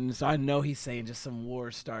chat hidden, so I know he's saying just some war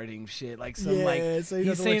starting shit, like some so he he's doesn't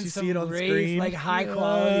let saying you some see it on race, screen. like high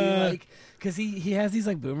quality, like because he has these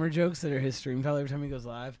like boomer jokes that are his stream title every time he goes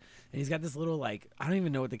live, and he's got this little like I don't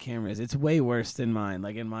even know what the camera is. It's way worse than mine.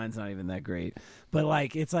 Like, and mine's not even that great, but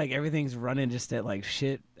like it's like everything's running just at like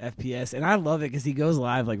shit FPS, and I love it because he goes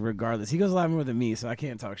live like regardless. He goes live more than me, so I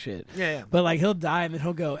can't talk shit. Yeah. But like he'll die and then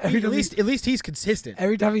he'll go. At least he's consistent.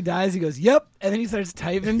 Every time he dies, he goes, "Yep," and then he starts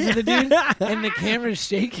typing to the dude, and the camera's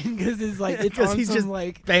shaking because it's like it's on he's some just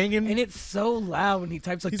like banging, and it's so loud when he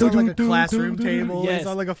types like he's on like a classroom table. Yes. He's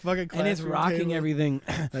on like a fucking classroom and it's rocking table. everything.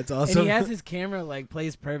 That's And awesome. he has his camera like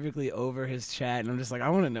plays perfectly over his chat, and I'm just like, I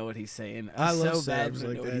want to know what he's saying. I love so bad subs to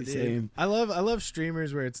like know that, what he's dude. saying. I love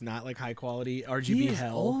streamers where it's not like high quality RGB He is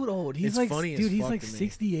hell. old. He's It's like, funny as dude, he's fuck like to me.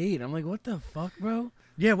 68. I'm like, what the fuck, bro?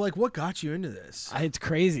 Yeah, well, like what got you into this? It's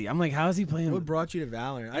crazy. I'm like, how is he playing? What brought you to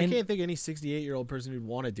Valorant? I And- can't think any 68-year-old person who'd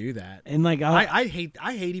want to do that. And like, I hate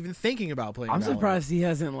even thinking about playing. I'm Valorant. surprised he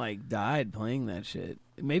hasn't like died playing that shit.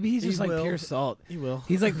 Maybe he's He just like will. pure salt. He will.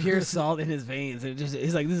 He's like pure salt in his veins. And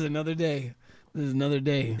he's like, this is another day. This is another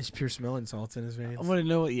day. It's pure smelling salts in his veins. I want to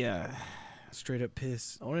know what. Yeah, Straight up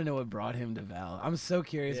piss. I want to know what brought him to Val. I'm so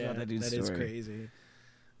curious about that dude's story. That is crazy.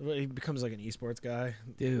 Well, he becomes like an esports guy.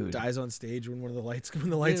 Dude. Dies on stage when the lights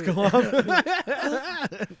go off.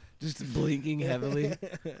 Just blinking heavily.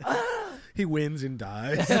 He wins and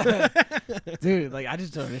dies. Dude, like I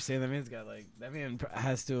just don't understand. That man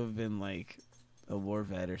has to have been like a war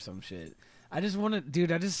vet or some shit. I just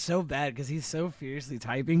so bad because he's so fiercely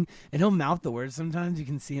typing and he'll mouth the words sometimes. You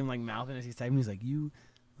can see him like mouthing as he's typing. He's like, you.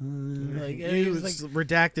 Like, and He he was was like,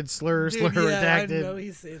 redacted slur, dude, slur yeah, redacted. I know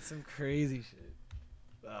he's saying some crazy shit.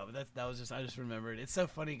 Oh, but that was just I just remembered. It's so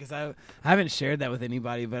funny because I haven't shared that with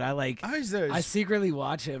anybody, but I secretly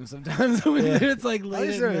watch him sometimes when it's like I late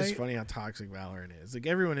just at thought it's night. funny how toxic Valorant is. Like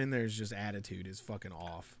everyone in there's just attitude is fucking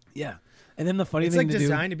off. Yeah, and then the funny It's thing like to do.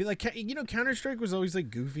 designed to be like Counter-Strike was always like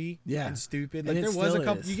goofy, and stupid. Like And it there was a still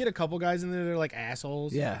couple. is. You get a couple guys in there that are like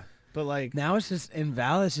assholes. Yeah. But like Now it's just in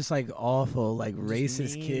Val, it's just like awful, like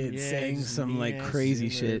racist mean, kids saying just some like mean-ass crazy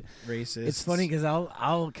Zoomer shit. Racist. It's funny because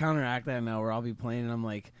I'll counteract that now where I'll be playing and I'm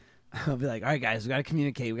like, I'll be like, all right guys, we gotta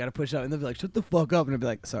communicate, we gotta push up, and they'll be like, shut the fuck up, and I'll be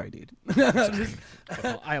like, sorry, dude.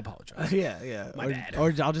 I apologize. Yeah. My bad.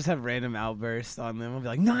 Or I'll just have random outbursts on them. I'll be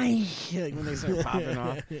like, nice, like when they start popping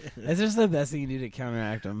off. That's just the best thing you do to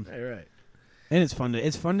counteract them. Right. And it's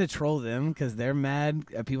fun to troll them because they're mad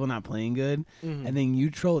at people not playing good, and then you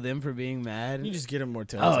troll them for being mad. You just get them more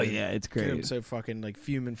tilted. Oh yeah, it's Get them great. so fucking like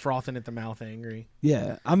fuming, frothing at the mouth, angry.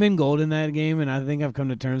 Yeah, I'm in gold in that game, and I think I've come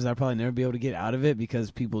to terms that I'll probably never be able to get out of it because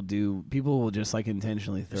people will just like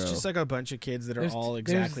intentionally throw. It's just like a bunch of kids that are all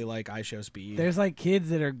exactly like I Show Speed. There's like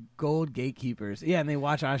kids that are gold gatekeepers. Yeah, and they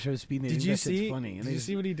watch I Show Speed. And they Did think you that shit's see? funny. And Did you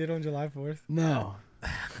see what he did on July 4th? No,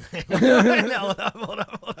 No, hold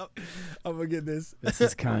up. I'm gonna get this. this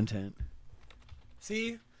is content.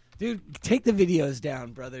 See, dude, take the videos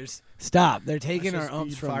down, brothers. Stop. They're taking our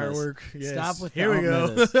umps from firework. us. Yes. Stop with Here the we go.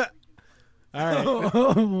 ump metas. All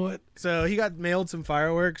right. What? So he got mailed some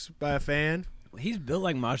fireworks by a fan. He's built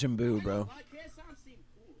like Majin Buu, bro.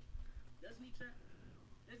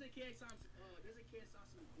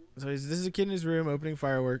 So this is a kid in his room opening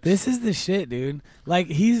fireworks. This is the shit, dude. Like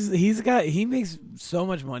he makes so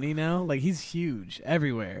much money now. Like he's huge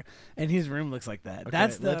everywhere, and his room looks like that. Okay,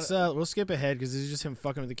 That's the. let's we'll skip ahead because this is just him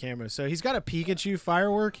fucking with the camera. So he's got a Pikachu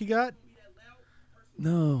firework. He got.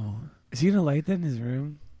 No, is he gonna light that in his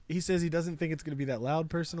room? He says he doesn't think it's gonna be that loud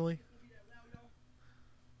personally.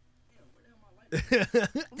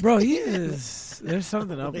 Bro, he is. There's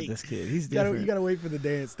something up with Wait. this kid. He's You gotta different. wait for the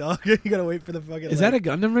dance, dog. You gotta wait for the fucking. Is that a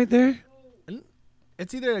Gundam right there,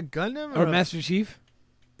 It's either a Gundam or or Master Chief?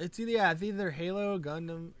 It's either it's either Halo,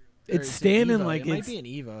 Gundam. Or It's an standing Eva. like it might it's- be an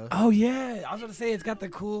Eva. Oh yeah, I was gonna say it's got the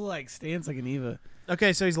cool like stance like an Eva.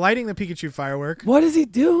 Okay, so he's lighting the Pikachu firework. What is he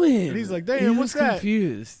doing? And he's like, "Damn, what's that?"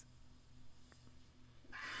 Confused.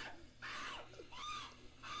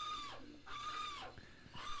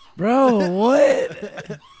 Bro,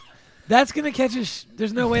 what? That's gonna catch his.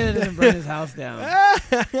 There's no way that doesn't burn his house down.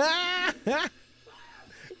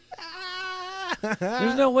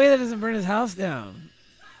 There's no way that doesn't burn his house down.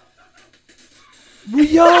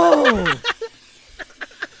 Yo,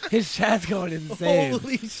 his chat's going insane.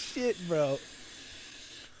 Holy shit, bro!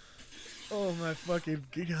 Oh my fucking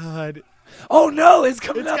god! Oh no, it's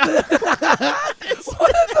coming out. What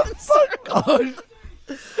the fuck?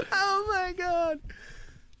 Oh my god!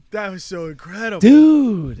 That was so incredible,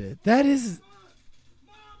 Dude, that is.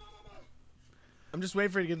 I'm just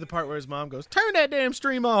waiting for you to get to the part where his mom goes, "Turn that damn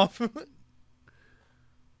stream off."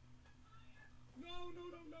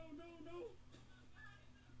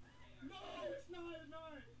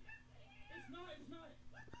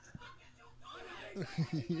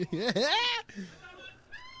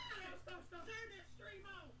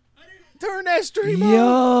 Turn that stream off.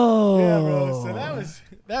 Yo. Yeah, bro. So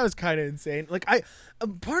that was kind of insane. Like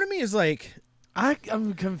part of me is like,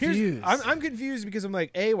 I'm confused. I'm confused because I'm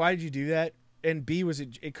like, A, why did you do that? And B,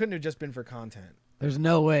 it couldn't have just been for content. There's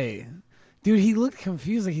no way. Dude, he looked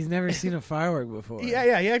confused like he's never seen a firework before.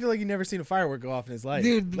 Yeah, he acted like he'd never seen a firework go off in his life.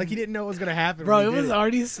 Dude. Like he didn't know what was gonna happen. Bro, when it he was did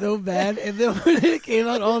already so bad, and then when it came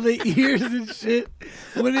out all the ears and shit,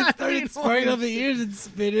 when it started sparking up the ears and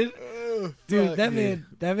spinning, Ugh, dude, fuck, that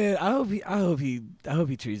man, I hope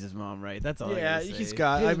he treats his mom right. That's all. Yeah, I gotta he's say.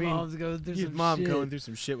 got- His I mean, mom's going through his some mom shit. going through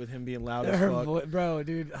some shit with him being loud as Her fuck. bro,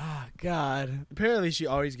 dude, God, Apparently, she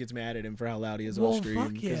always gets mad at him for how loud he is Well, on stream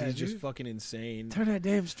fuck because yeah, he's just dude. fucking insane. turn that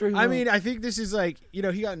damn stream. I off. mean, I think this is like, he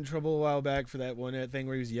got in trouble a while back for that one thing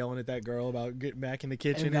where he was yelling at that girl about getting back in the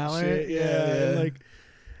kitchen and Valorant? shit. Yeah, and yeah. like,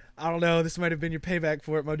 I don't know. This might have been your payback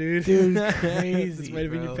for it, my dude. Dude, This crazy, might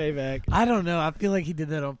have been your bro. payback. I don't know. I feel like he did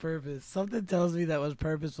that on purpose. Something tells me that was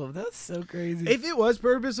purposeful. That's so crazy. If it was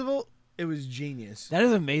purposeful, it was genius. That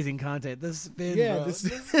is amazing content. The spin, Yeah, bro. this The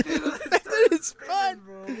spin is fun.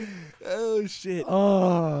 bro. Oh shit.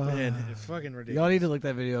 Oh Man, it's fucking ridiculous. Y'all need to look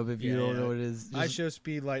that video up if you Yeah, don't yeah. know what it is. I Just- show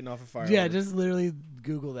speed lighting off a firework. yeah, just literally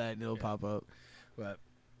Google that and it'll pop up. But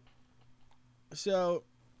so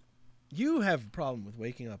you have a problem with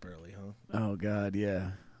waking up early, huh? Oh God,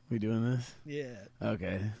 yeah. We doing this? Yeah.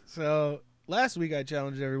 Okay. So last week I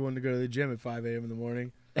challenged everyone to go to the gym at 5 a.m. in the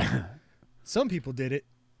morning. Some people did it.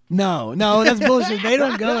 No, that's bullshit. They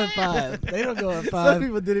don't go at 5. They don't go at Some 5.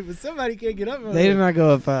 people did it, but somebody can't get up early. They do not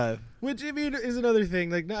go at 5. Which, I mean, is another thing.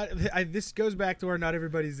 Like, this goes back to where not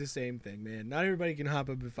everybody's the same thing, man. Not everybody can hop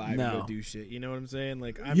up at 5 and No. go do shit. You know what I'm saying?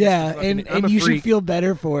 Like, I'm Yeah, just a fucking, I'm and a you freak. should feel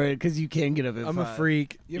better for it because you can get up at 5. I'm a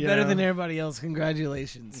freak. You're you better know? than everybody else.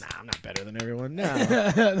 Congratulations. Nah, I'm not better than everyone. No.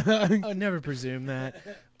 I would never presume that.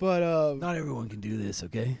 But, Not everyone can do this,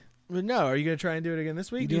 okay? but no, are you going to try and do it again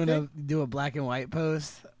this week? You do you think? do a black and white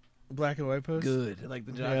post? Black and white post? Good. Like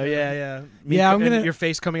the job. Yeah. Yeah, I'm and gonna- your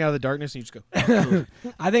face coming out of the darkness and you just go.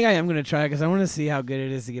 I think I am going to try because I want to see how good it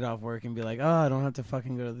is to get off work and be like, oh, I don't have to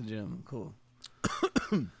fucking go to the gym. Cool.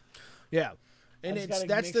 Yeah. And I just it's gotta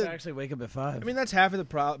that's make sure the. I actually wake up at 5. I mean, that's half of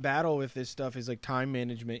the battle with this stuff is like time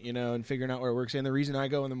management, and figuring out where it works. And the reason I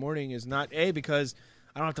go in the morning is not because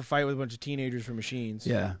I don't have to fight with a bunch of teenagers for machines.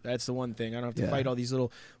 Yeah. That's the one thing. I don't have to Yeah. fight all these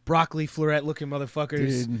little broccoli floret-looking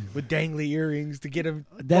motherfuckers Dude. with dangly earrings to get them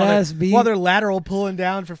That while they're lateral pulling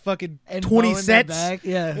down for fucking and 20 blowing cents. their back.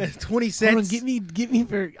 Yeah. 20 Hold on, cents. get me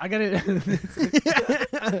for I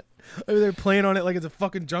gotta. They're playing on it like it's a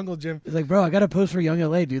fucking jungle gym. It's like, bro, I got to post for Young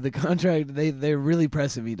LA, dude. The contract, they're really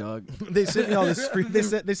pressing me, dog. They sent me all this they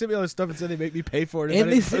sent me all this stuff and said they make me pay for it. And I they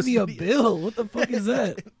didn't sent post me a videos. bill. What the fuck is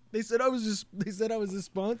that? They said I was a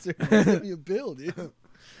sponsor. They sent me a bill, dude.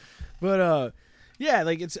 But yeah,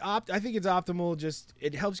 like I think it's optimal. Just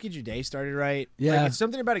it helps get your day started right. Yeah. Like, it's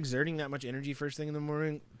something about exerting that much energy first thing in the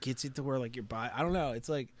morning gets it to where like your body. I don't know. It's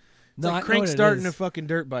like No, I know crank what it starting is. a fucking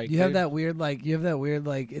dirt bike. You have dude. that weird,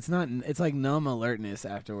 it's not, it's like numb alertness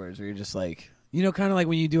afterwards where you're just like, kind of like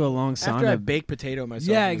when you do a long sauna. After I bake potato myself.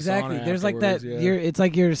 Yeah, in the exactly. sauna There's like that, afterwards, yeah. it's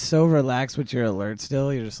like you're so relaxed but you're alert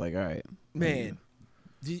still. You're just like, all right. Man,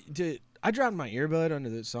 I dropped my earbud under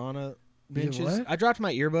the sauna You did benches. what? I dropped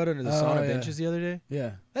my earbud under the Oh, sauna yeah. benches the other day.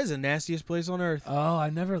 Yeah. That is the nastiest place on earth. Oh, I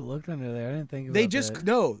never looked under there. I didn't think about They just that.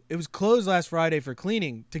 no. It was closed last Friday for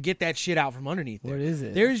cleaning to get that shit out from underneath there. What is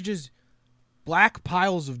it? There's just black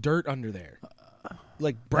piles of dirt under there,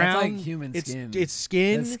 like brown. That's like human skin. It's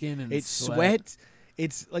skin. That's skin and it's sweat.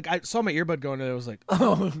 It's like I saw my earbud going, and I was like,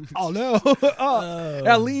 Oh, "Oh no!" And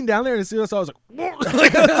I leaned down there and see what I was like, "What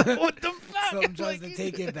the fuck?" someone tries to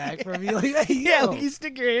take it back from you. Like, hey, Yeah, yo. like you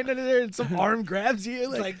stick your hand under there and some arm grabs you.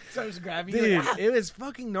 It's like starts grabbing you. dude, Like, ah. it was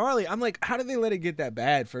fucking gnarly. I'm like, how did they let it get that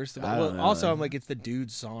bad? First of all, I don't know. also I'm like, it's the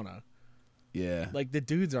dude's sauna. Yeah. Like the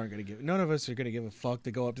dudes aren't gonna give. None of us are gonna give a fuck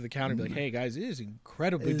to go up to the counter and be like, "Hey guys, it is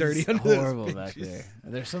incredibly It's dirty under horrible those back benches." there.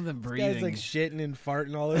 There's something This breathing. guy's like shitting and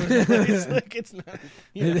farting all over the place. Like it's not.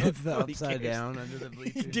 You know, it's the nobody upside cares. down under the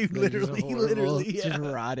bleachers. Dude, Like, just literally, horrible, yeah. just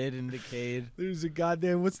rotted and decayed. There's a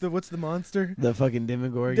goddamn what's the monster? The fucking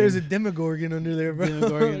Demogorgon. There's a Demogorgon under there, bro.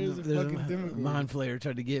 Demogorgon. There's a There's fucking a Demogorgon. mind flayer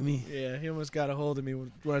tried to get me. Yeah, he almost got a hold of me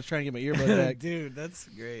when I was trying to get my earbud back. Dude, that's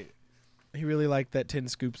great. He really liked that 10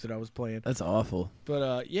 scoops that I was playing. That's awful.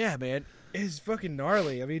 But yeah, man, it's fucking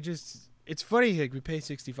gnarly. I mean, just it's funny. Like we pay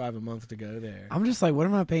 $65 a month to go there. I'm just like, what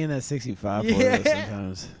am I paying that 65 for Yeah. though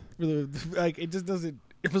sometimes? Like it just doesn't.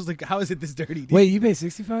 It was like, how is it this dirty? Dude? Wait, you pay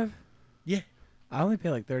 65? Yeah. I only pay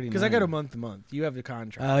like 30. Because I got a month to month. You have the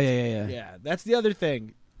contract. Oh yeah. Yeah, that's the other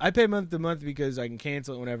thing. I pay month to month because I can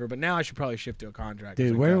cancel it whenever. But now I should probably shift to a contract. as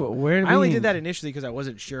Dude, I where go. did I only we- did that initially because I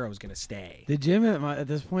wasn't sure I was gonna stay. The gym at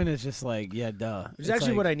this point is just like, yeah, duh. Which is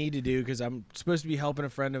actually what I need to do because I'm supposed to be helping a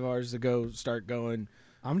friend of ours to go start going.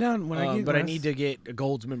 I'm down when I get. But when I need to get a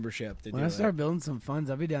Gold's membership to When do I it. start building some funds,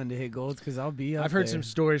 I'll be down to hit golds because I'll be. Up I've heard there. some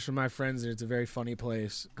stories from my friends and it's a very funny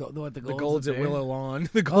place. What the The golds, Golds up at there? Willow Lawn.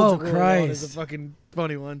 The Golds Oh, at Willow Lawn is a Christ. fucking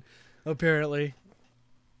funny one, apparently.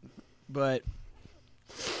 But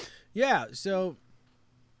yeah, so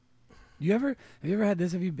Have you ever had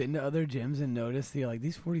this? Have you been to other gyms and noticed that you're like,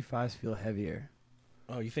 these 45s feel heavier?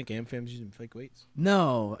 oh, you think AmFam's using fake weights?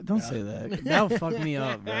 No, don't say that. That'll fuck me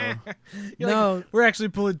up, bro. You're No. like, we're actually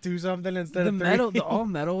pulling 2 something instead The of 3. metal, all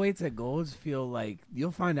metal weights at Golds feel like,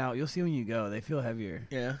 you'll find out. You'll see when you go. They feel heavier.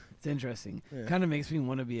 yeah. It's interesting. Yeah. Kind of makes me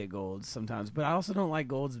want to be at Golds sometimes. But I also don't like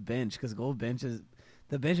Golds bench because Gold bench is,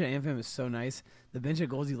 the bench at AmFam is so nice. The bench at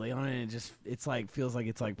Golds, you lay on it and it's like, feels like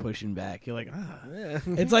it's like pushing back. You're like, ah. Yeah.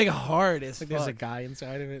 It's like hard as like fuck. there's a guy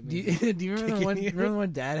inside of it. Do you, do you remember the one? kicking you. Remember the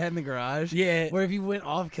one Dad had in the garage? Yeah. Where if you went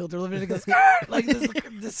off kilter lifting, it goes like this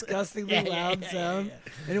disgustingly loud sound,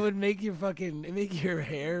 and it would make your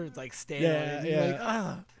hair like stand on it. And you're like,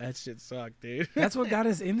 ah. That shit sucked, dude. That's what got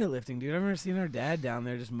us into lifting, dude. I remember seeing our dad down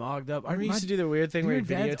there just mogged up. We used to do the weird thing do where your he'd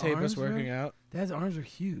dad's videotape arms, us working bro? out. Dad's arms are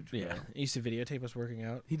huge. Bro. Yeah. He used to videotape us working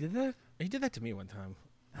out. He did that. He did that to me one time.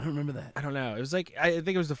 I don't remember that. I don't know. It was like I think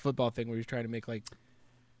it was the football thing where he was trying to make like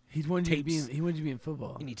He wanted you to be. Tapes. He wanted you to be in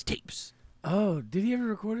football. he needs tapes. Oh, did he ever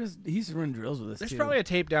record us? He used to run drills with us. There's too. probably a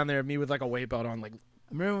tape down there of me with like a weight belt on, like I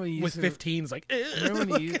remember when you with used to, 15s, like. I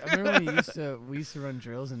remember when we used to run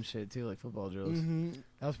drills and shit too, like football drills. Mhm.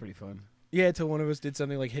 That was pretty fun. Yeah, until one of us did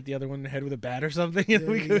something like hit the other one in the head with a bat or something, and Yeah,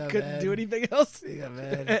 we he couldn't got do mad. anything else. He got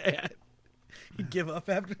mad. He'd give up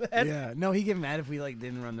after that. Yeah, no, he get mad if we like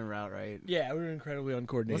didn't run the route right. Yeah, we were incredibly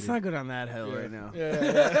uncoordinated. Let's not go down that hill right now.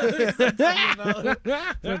 Yeah.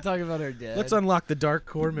 We're talking about our dad. Let's unlock the dark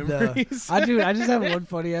core No. memories. I just have one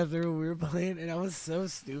funny after when we were playing, and I was so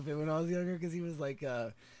stupid when I was younger because he was like,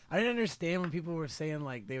 I didn't understand when people were saying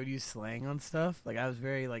like they would use slang on stuff. Like I was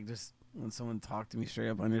very like just when someone talked to me straight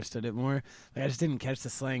up, understood it more. Like I just didn't catch the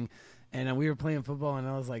slang, and we were playing football, and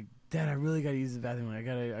I was like, Dad, I really gotta use the bathroom. I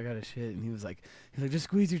gotta shit. And he was like, just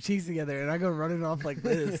squeeze your cheeks together. And I go running off like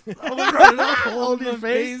this. I'm like running off, holding my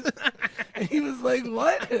face. And he was like,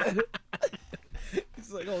 what?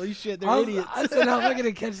 He's like, holy shit, they're idiots. I said, how am I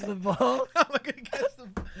gonna catch the ball? How am I gonna catch the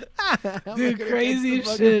ball? Dude, crazy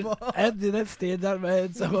shit. Dude, that stands out in my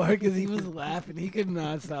head so hard because he was laughing. He could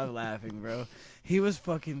not stop laughing, bro. He was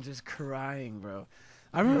fucking just crying, bro.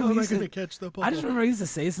 I remember How am I gonna catch the ball? I just remember he used to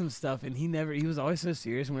say some stuff, and he was always so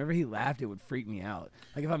serious. Whenever he laughed, it would freak me out.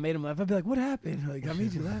 Like, if I made him laugh, I'd be like, what happened? Like, I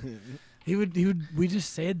made you laugh. We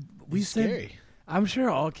just said, scary. I'm sure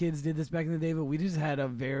all kids did this back in the day, but we just had a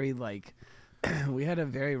very, like, we had a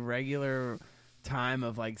very regular time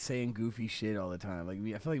of, like, saying goofy shit all the time. Like,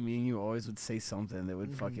 I feel like me and you always would say something that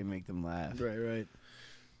would fucking make them laugh. Right.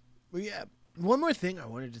 Well, yeah. One more thing I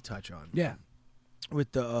wanted to touch on. Yeah.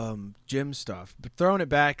 With the gym stuff, but throwing it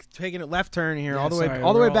back, taking it left turn here, Yeah,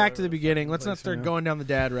 all the way back to the beginning. Let's not start going down the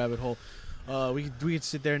dad rabbit hole. We could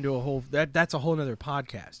sit there and do a whole that's a whole nother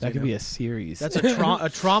podcast. That could be a series. That's a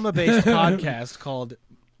trauma based podcast called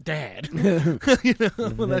Dad.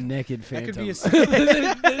 The Naked Phantom. That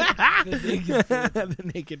could be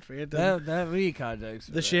the Naked Phantom. That we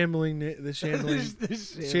context. The shambling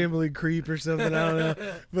creep or something. I don't know,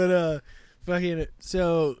 but fucking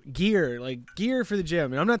so gear for the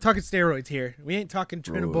gym, and I'm not talking steroids here. We ain't talking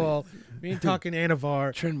Trinabol. We ain't talking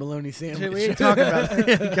Anavar. Trenbolone sandwich. We ain't talking about that.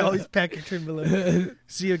 You can always pack your Trenbolone.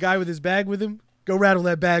 See a guy with his bag with him? Go rattle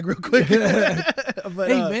that bag real quick. But,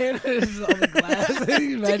 hey man, this is on the glass.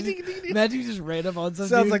 Imagine you just ran up on something.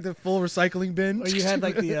 Sounds like the full recycling bin. Or you had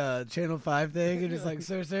like the Channel 5 thing, and just like,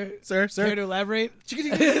 sir, care to elaborate?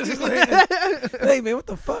 Hey man, what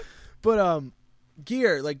the fuck? But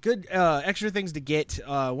gear, like good extra things to get.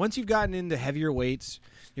 Once you've gotten into heavier weights,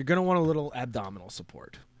 you're gonna want a little abdominal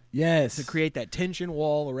support. Yes. To create that tension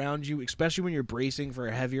wall around you, especially when you're bracing for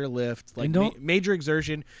a heavier lift, like major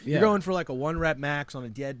exertion. Yeah. You're going for like a 1 rep max on a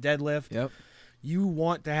deadlift. Yep. You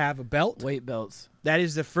want to have a belt. Weight belts. That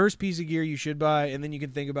is the first piece of gear you should buy, and then you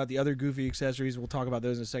can think about the other goofy accessories. We'll talk about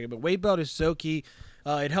those in a second. But weight belt is so key.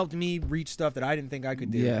 It helped me reach stuff that I didn't think I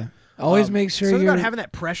could do. Yeah. Always make sure you're about having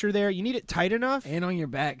that pressure there. You need it tight enough. And on your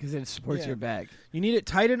back, because it supports your back. You need it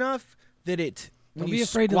tight enough that it... Don't be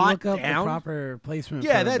afraid to look up the proper placement.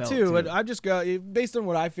 Yeah, that too. But I've just got, based on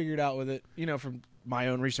what I figured out with it, from my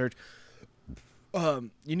own research.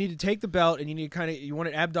 You need to take the belt and you need you want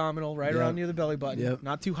it abdominal right around near the belly button,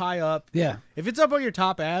 not too high up. Yeah. If it's up on your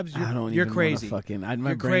top abs, you're crazy.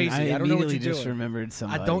 You're crazy. I don't know what you're just doing. remembered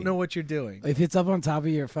somebody. I don't know what you're doing. If it's up on top of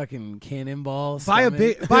your fucking cannonball, buy a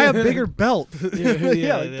bigger belt.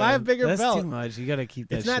 Buy a bigger belt. That's too much. You got to keep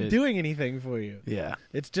that. It's not doing anything for you. Yeah.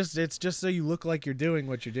 It's just so you look like you're doing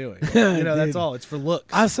what you're doing. That's all. It's for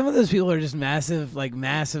looks. Some of those people are just massive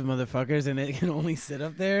motherfuckers, and it can only sit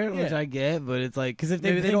up there, which I get. But it's like, because if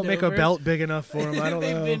maybe they don't make a belt big enough for them. I don't know.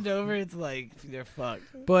 If they bend over, it's like they're fucked.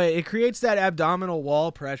 But it creates that abdominal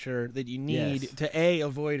wall pressure that you need to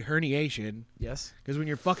avoid herniation. Yes. Because when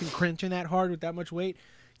you're fucking crunching that hard with that much weight,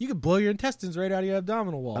 you can blow your intestines right out of your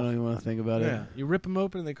abdominal wall. I don't even want to think about it. You rip them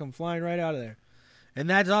open and they come flying right out of there. And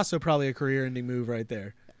that's also probably a career-ending move right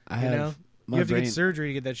there. You have to get surgery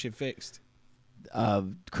to get that shit fixed.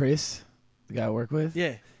 Chris, the guy I work with.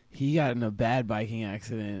 Yeah. He got in a bad biking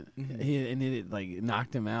accident, and it like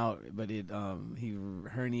knocked him out. But he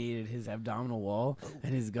herniated his abdominal wall,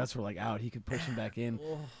 and his guts were like out. He could push him back in.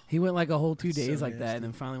 He went like a whole 2 days like that, and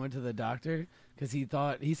then finally went to the doctor because he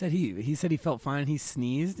said he felt fine. He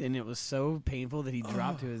sneezed, and it was so painful that he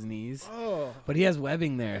dropped to his knees. But he has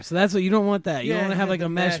webbing there, so that's what you don't want. That you don't want to have like a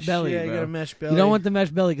mesh belly. Yeah, bro. You got a mesh belly. You don't want the mesh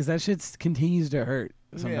belly because that shit continues to hurt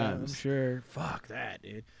sometimes. Yeah, I'm sure. Fuck that,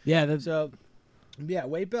 dude. Yeah, that's Yeah,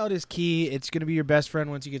 weight belt is key. It's going to be your best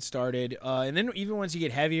friend once you get started. And then even once you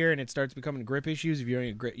get heavier and it starts becoming grip issues, if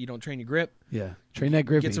you don't train your grip. Yeah, train that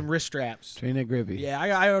grippy. Get some wrist straps. Train that grippy. Yeah,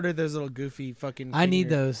 I ordered those little goofy fucking I need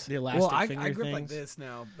those. The elastic finger I grip things. like this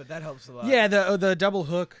now, but that helps a lot. Yeah, the double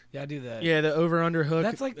hook. Yeah, I do that. Yeah, the over-under hook.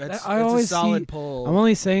 That's like that's I always a solid see, pull. I'm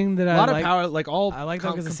only saying that a lot of power, like all I like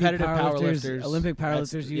competitive powerlifters. Olympic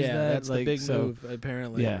powerlifters use that. That's the big move,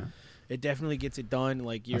 apparently. Yeah. It definitely gets it done.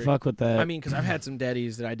 Like I fuck with that. I mean, because I've had some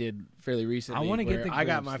daddies that I did fairly recently. I want to get the grips, I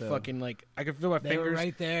got my though. fucking I could feel my fingers were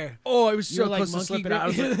right there. Oh, I was so You're close like to slipping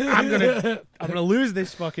monkey out. I was like, I'm gonna lose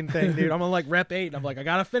this fucking thing, dude. I'm gonna like rep 8. And I'm like, I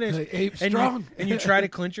gotta finish. Like, 8 and strong. You try to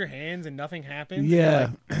clench your hands and nothing happens. Yeah.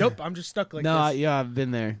 Like, nope. I'm just stuck like this. Yeah, I've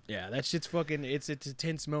been there. Yeah, that shit's fucking. It's a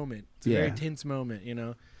tense moment. It's a very tense moment,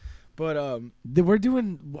 But we're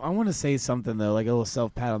doing. I want to say something though, like a little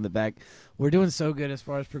self pat on the back. We're doing so good as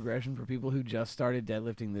far as progression for people who just started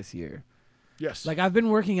deadlifting this year. Yes. Like I've been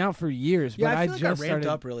working out for years, yeah, but I feel like I just ramped started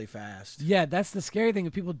up really fast. Yeah, that's the scary thing.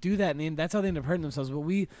 If people do that, and that's how they end up hurting themselves. But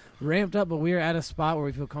we ramped up, but we are at a spot where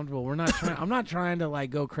we feel comfortable. We're not trying. I'm not trying to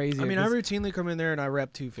like go crazy. I mean, I routinely come in there and I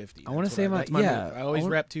rep 250. I want to That's say what my that's yeah. move. I always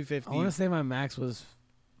rep 250. I want to say my max was.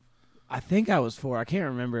 I think I was 4. I can't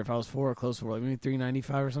remember if I was 4 or close to 4, like maybe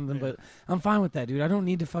 395 or something. Yeah. But I'm fine with that, dude. I don't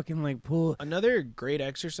need to fucking like pull. Another great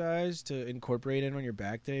exercise to incorporate in on your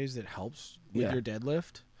back days that helps with Yeah. your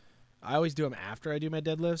deadlift. I always do them after I do my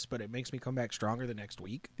deadlifts, but it makes me come back stronger the next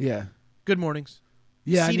week. Yeah. Good mornings.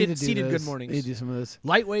 Yeah. Seated- I need to do seated those. good mornings. I need to do some of those.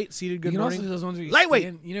 Lightweight, seated good you can morning. also do those ones where you Lightweight.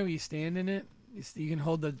 stand, you know, you stand in it. You can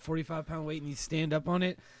hold the 45-pound weight and you stand up on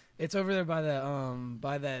it. It's over there by the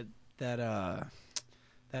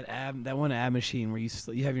that one ab machine where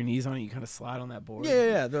you have your knees on it. You kind of slide on that board.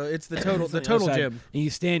 Yeah. It's the total It's on the total other side.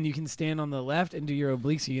 gym. And you can stand on the left and do your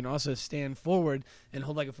obliques. You can also stand forward and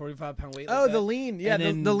hold like a 45-pound weight. Oh, like the that. lean. Yeah,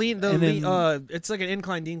 And the then- lean. and then It's like an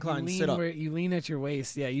incline You decline lean sit up. where you lean at your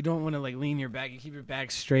waist. Yeah, you don't want to like lean your back. You keep your back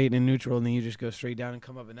straight and neutral, and then you just go straight down and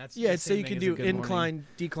come up. And that's Yeah, the so same you thing can as a do good morning. incline,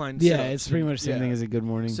 decline. Yeah, sit-ups. it's pretty much the same thing as a good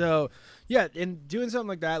morning. So, yeah, and doing something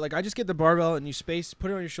like that, like I just get the barbell and you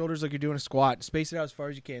put it on your shoulders like you're doing a squat, space it out as far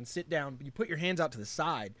as you can, sit down, but you put your hands out to the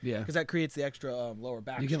side yeah, because that creates the extra lower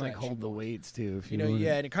back. you can like stretch. hold the weights too. If You you know, want.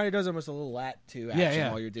 yeah, and it kind of does almost a little lat to action Yeah, yeah.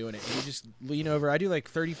 while you're doing it. And you just lean over. I do like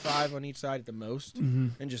 35 on each side at the most,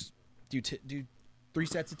 and just do 3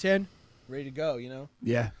 sets of 10, ready to go. You know,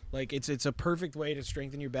 Yeah. like it's a perfect way to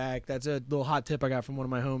strengthen your back. That's a little hot tip I got from one of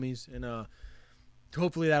my homies, and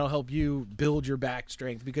hopefully that'll help you build your back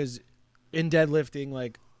strength because in deadlifting,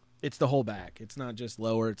 like it's the whole back. It's not just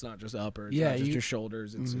lower. It's not just upper. It's not just your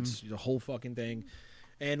shoulders. It's the whole fucking thing.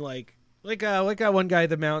 And like that one guy at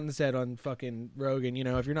the mountain said on fucking Rogan, you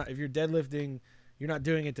know, if you're deadlifting, you're not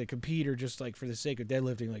doing it to compete or just like for the sake of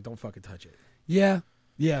deadlifting, like don't fucking touch it. Yeah.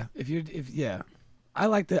 I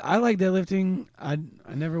like deadlifting. I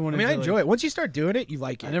never want I to. mean, I enjoy it. Once you start doing it, you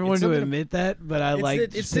like it. I never wanted to admit that, but I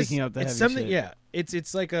like picking up the heavy something. shit. Yeah,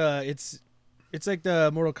 it's like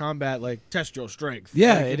the Mortal Kombat like test your strength.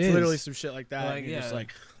 Yeah, like, it it's is. literally some shit like that. Like, and you're just yeah.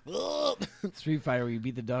 like, Street Fighter where you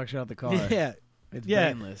beat the dog shit out the car. yeah. It's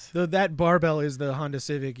Yeah. brainless. That barbell is the Honda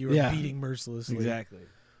Civic you are beating mercilessly. Exactly.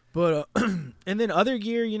 But and then other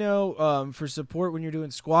gear, you know, for support when you're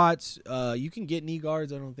doing squats, you can get knee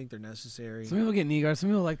guards. I don't think they're necessary. Some people get knee guards. Some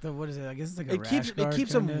people like what is it? I guess it's like a rash guard. It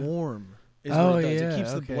keeps kinda. them warm. Is Oh, what it does. yeah, It keeps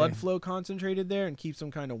okay. the blood flow concentrated there and keeps them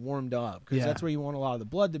kind of warmed up because Yeah. that's where you want a lot of the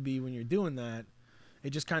blood to be when you're doing that. It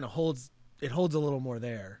just kind of holds a little more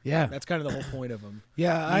there. Yeah. That's kind of the whole point of them.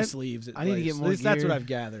 Yeah, Knee sleeves. I need to get At more least that's what gear. I've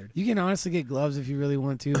gathered. You can honestly get gloves if you really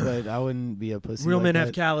want to, but I wouldn't be a pussy. Real like men that.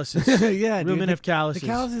 have calluses. Yeah, Real dude, men have calluses. The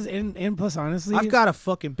calluses and plus, honestly, I've got a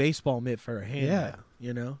fucking baseball mitt for a hand. Yeah.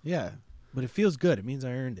 You know? yeah, But it feels good. It means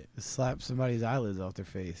I earned it. slap somebody's eyelids off their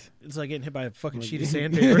face. It's like getting hit by a fucking Like- sheet of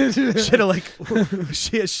sandpaper.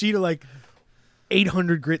 sheet of like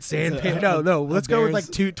 800 grit sandpaper. No. Let's go with like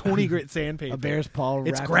 20 grit sandpaper. A bear's paw.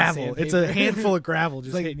 It's wrapped in gravel. It's a sandpaper. handful of gravel just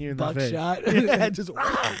It's like hitting you in the face. buckshot. Yeah, just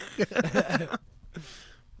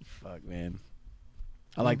Fuck, man.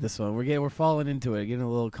 I like this one. We're falling into it, getting a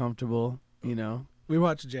little comfortable. You know, we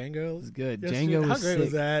watched Django. it's good. yesterday. Django was How great sick.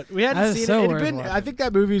 was that? We That hadn't is seen so it. worth I watching. think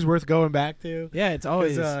that movie's worth going back to. Yeah, it's 'Cause,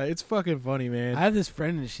 always. it's fucking funny, man. I have this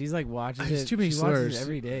friend and she's like watches There's it. too many she watches slurs. it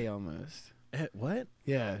every day almost. What?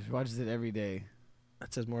 Yeah, she watches it every day.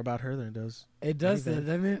 That says more about her than it does. It does Anything.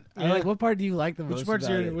 that, doesn't it? Yeah. Like, what part do you like the most? Which part's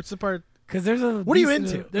about your? it? What's the part? Because there's a. What are you decent-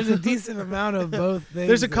 into? There's a decent amount of both things.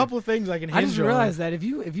 There's a that- couple of things I can I hinge just on. realized that if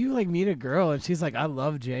you like meet a girl and she's like, I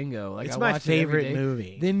love Django, like It's I my watch it every favorite day,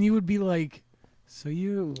 movie. then you would be like, so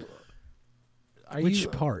you. Are Which you,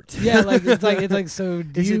 part? Yeah, like it's like so.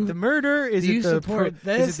 Do Is you it the murder? Is do it you the support Is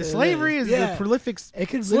this? it the slavery? Is it Yeah. the prolific? It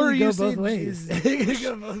could slur literally go usage both ways. is- It could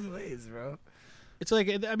go both ways, bro. It's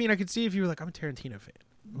like I mean, I could see if you were like, I'm a Tarantino fan.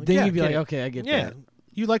 Like, Then yeah, you'd be get like, it. okay, I get yeah, that.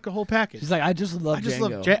 you like the whole package. She's like, I just love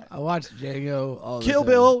Django. I watch Django all the Kill time.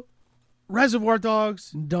 Bill, Reservoir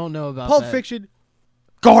Dogs, Don't know about Pulp that. Fiction,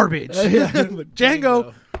 garbage. Yeah.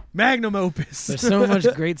 Django, magnum opus. There's so much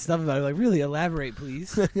great stuff about it. Like, really elaborate,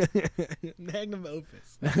 please. magnum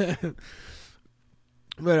opus.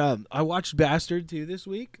 But I watched Bastard 2 this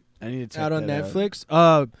week I need to check out on that Netflix.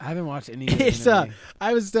 I haven't watched any. Of It's anime.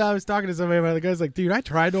 I was talking to somebody about it. The guy's like, dude, I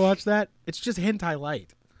tried to watch that. It's just hentai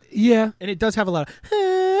light, Yeah, and it does have a lot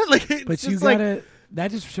of like. It's but you just like, gotta.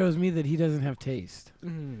 That just shows me that he doesn't have taste.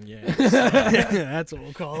 yeah, that's what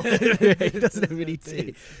we'll call it. He doesn't have any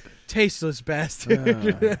taste. Tasteless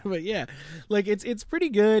bastard. But yeah, like it's pretty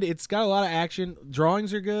good. It's got a lot of action.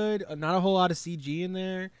 Drawings are good. Not a whole lot of CG in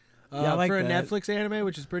there. Yeah, I like for a that. Netflix anime,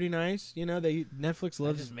 which is pretty nice. You know, Netflix That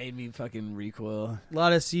loves just made me fucking recoil. a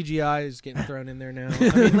lot of CGI is getting thrown in there now.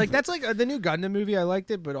 I mean, like that's like the new Gundam movie. I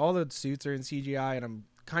liked it, but all the suits are in CGI, and I'm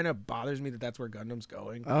kind of bothers me that that's where Gundam's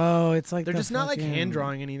going. Oh, it's like They're just not like fucking- hand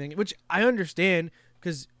drawing anything, which I understand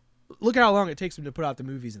because look at how long it takes them to put out the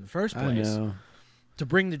movies in the first I place know, to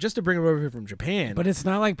bring them over here from Japan. but it's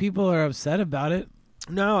not like people are upset about it.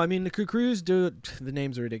 No, I mean the Kukrus do. The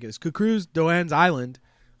names are ridiculous. Kukrus Doan's Island,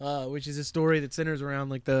 which is a story that centers around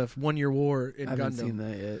like the 1 year war in I haven't Gundam. seen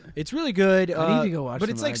that yet. It's really good. I need to go watch but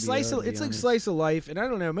it's some like IBO, to be honest. slice of life, and I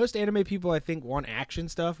don't know. Most anime people I think want action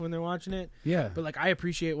stuff when they're watching it, Yeah, but like I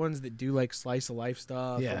appreciate ones that do like slice of life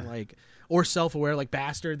stuff, Yeah. and like or self aware. Like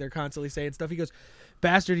Bastard, they're constantly saying stuff. He goes.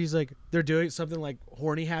 Bastard, he's like, they're doing something like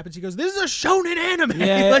horny happens. He goes, this is a shonen anime.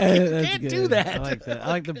 yeah, like, you that's can't good. do that. I like that. I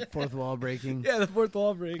like the fourth wall breaking. Yeah, the fourth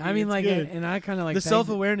wall break. I mean, it's like, good. and I kind of like the pegged- self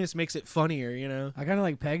awareness makes it funnier, you know. I kind of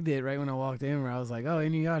like pegged it right when I walked in, where I was like, "Oh,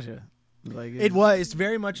 Inuyasha." Like It's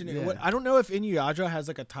very much. Yeah. I don't know if Inuyasha has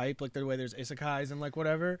like a type, like the way there's isekais and like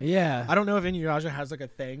whatever. Yeah, I don't know if Inuyasha has like a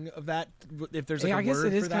thing of that. If there's like yeah, a I guess word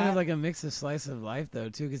it is for kind that. of like a mix of slice of life though,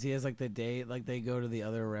 too, because he has like the day, like they go to the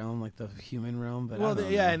other realm, like the human realm. But well, I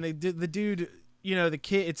don't yeah, know. and the dude, you know, the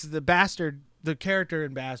kid. It's the Bastard, the character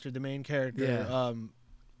in Bastard, the main character. Yeah.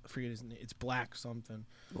 I forget his name. It's Black something.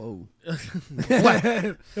 Whoa,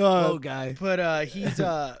 Black. whoa, guy. But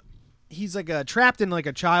he's like trapped in like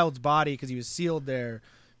a child's body because he was sealed there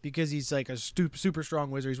because he's like a super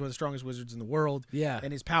strong wizard. He's one of the strongest wizards in the world. Yeah,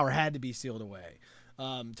 And his power had to be sealed away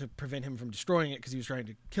to prevent him from destroying it because he was trying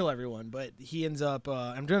to kill everyone. But he ends up.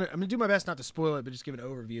 I'm gonna do my best not to spoil it, but just give an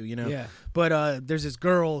overview. You know. yeah, But there's this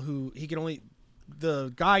girl who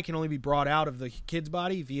the guy can only be brought out of the kid's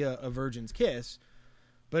body via a virgin's kiss,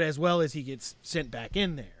 but as well as he gets sent back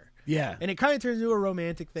in there. yeah, And it kind of turns into a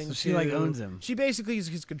romantic thing. So she, like, too. owns him. She basically is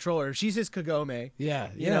his controller. She's his Kagome. yeah.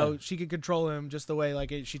 You know, she can control him just the way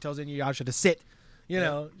like she tells Inuyasha to sit. You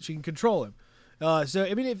know, she can control him. So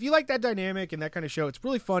I mean, if you like that dynamic and that kind of show, it's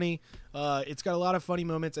really funny. It's got a lot of funny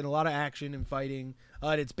moments and a lot of action and fighting.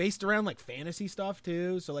 And it's based around like fantasy stuff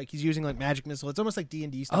too. So like he's using like magic missile. It's almost like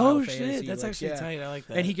D&D style. Oh fantasy. shit, that's like, actually yeah. tight. I like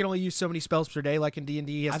that. And he can only use so many spells per day, like in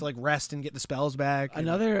D&D. He has to like rest and get the spells back. and-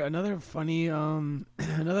 Another funny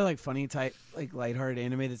another like funny type like lighthearted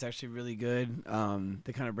anime that's actually really good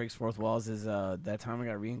that kind of breaks fourth walls is that time I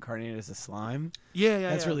got reincarnated as a slime. yeah,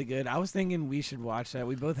 That's yeah. really good. I was thinking we should watch that.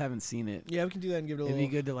 We both haven't seen it. Yeah, we can do that and give it a It'd little.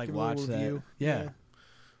 be good to like give it a little watch that. review. Yeah.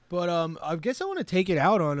 But I guess I want to take it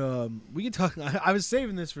out on we can talk. I was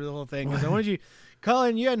saving this for the whole thing because I wanted you,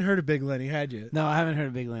 Colin. You hadn't heard of Big Lenny, had you? No, I haven't heard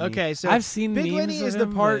of Big Lenny. Okay, so I've seen Big memes Lenny of is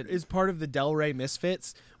him, but- is part of the Ray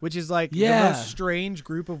Misfits, which is like the Yeah. most strange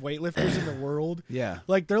group of weightlifters in the world. Yeah.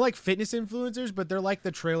 Like they're like fitness influencers, but they're like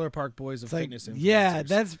the Trailer Park Boys of It's like, fitness influencers. yeah,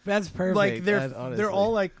 that's perfect. like they're honestly.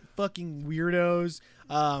 all like fucking weirdos.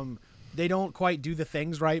 They don't quite do the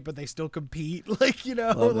things right, but they still compete. Like you know,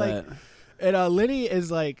 Love like. that. And Lenny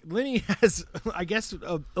has, I guess,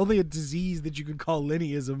 only a disease that you could call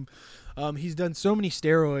Lennyism. He's done so many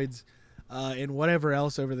steroids and whatever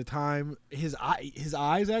else over the time. His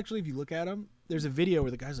eyes, actually, if you look at him, there's a video where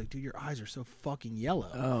the guy's like, dude, your eyes are so fucking yellow.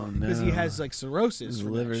 Oh no. Because he has like cirrhosis. His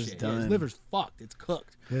from that liver's shit. Yeah, done. his liver's fucked. It's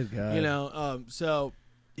cooked. Good God. You know, so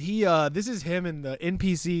he, this is him in the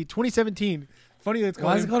NPC 2017. Funny that it's Why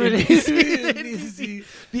called is it called an NPC.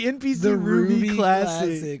 The NPC The Ruby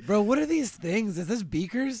Classic. Bro, what are these things? Is this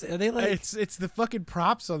beakers? Are they like It's the fucking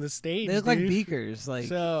props on the stage. they look like dude. beakers? Like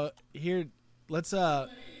So here, let's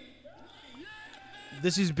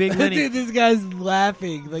this is Big Lenny. dude, this guy's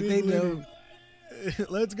laughing. Like Big they know. Lenny.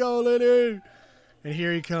 Let's go, Lenny. And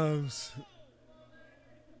here he comes.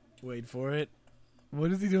 Wait for it.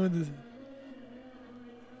 What is he doing this?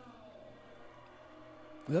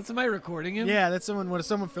 Is that somebody recording him? Yeah, that's someone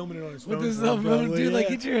filming it on his phone. With his for cell him, phone, probably, dude. Like,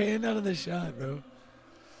 yeah. get your hand out of the shot, bro.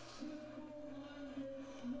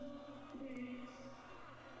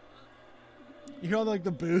 You hear all like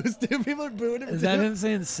the boos, dude. People are booing him. Is too. that him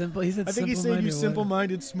saying simple? He said I think he's saying you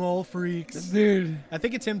simple-minded small freaks. Dude, I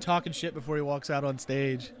think it's him talking shit before he walks out on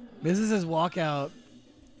stage. this is his walkout.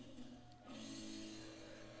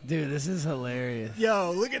 Dude, this is hilarious.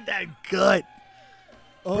 Yo, look at that gut.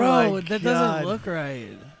 Oh Bro, my that God. doesn't look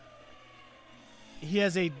right. He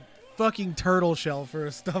has a fucking turtle shell for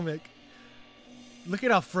a stomach. Look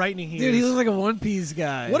at how frightening he Dude, is. he looks like a One Piece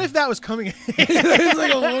guy. What if that was coming? He's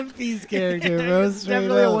like a One Piece character, bro? It's Straight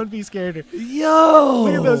definitely a up. One Piece character. Yo!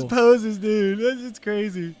 Look at those poses, dude. It's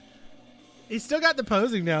crazy. He's still got the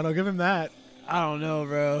posing down. I'll give him that. I don't know,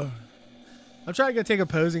 bro. I'm trying to go take a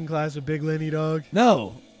posing class with Big Lenny, dog.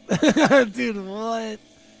 No. Dude, what?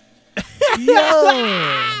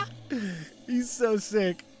 Yo! so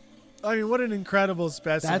sick. I mean, what an incredible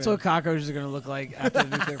specimen. That's what cockroaches are gonna look like after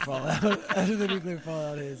the nuclear fallout. After the nuclear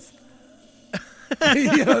fallout is.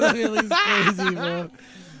 Yo, that feeling's crazy, bro.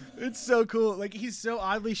 It's so cool. Like, he's so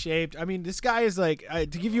oddly shaped. I mean, this guy is like, to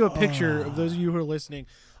give you a picture of those of you who are listening,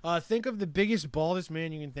 think of the biggest, baldest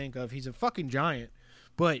man you can think of. He's a fucking giant,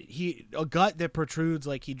 but a gut that protrudes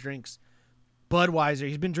like he drinks Budweiser.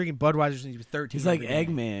 He's been drinking Budweiser since he was 13. He's like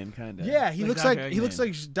Eggman, kind of. Yeah, he looks like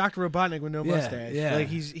Eggman. Dr. Robotnik with no Yeah, mustache. yeah. Like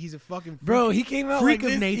he's a fucking Bro, he came out freak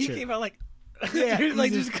like of this. nature. He came out like Yeah, dude,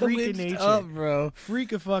 like he's a just freak of collapsed nature. up, bro.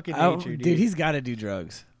 Freak of fucking nature, dude. He's got to do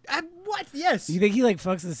drugs. What? Yes. You think he like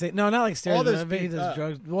fucks the same? No, not like steroids. All those I think he big- does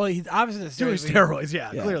drugs. Well, he's obviously doing steroids.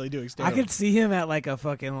 Yeah, Yeah. clearly doing steroids. I could see him at like a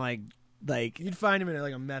fucking like You'd find him in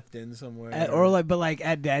like a meth den somewhere, but like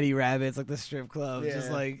at Daddy Rabbit's, like the strip club. Yeah.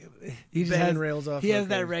 Just like he just banging has rails off. He has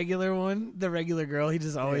that hookers. regular one, the regular girl. He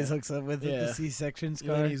just always Yeah. hooks up with Yeah. the C-section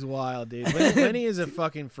scar. Lenny's wild, dude. Lenny is a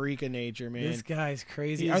fucking freak of nature, man. This guy's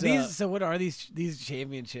crazy. He's, Are these so? What are these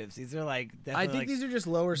championships? These are like I definitely think like, these are just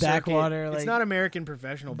lower backwater, circuit. like- it's not American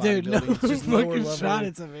professional dude. No bodybuilding. It's just lower fucking level. shot.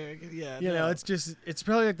 It's American. Yeah, You know, it's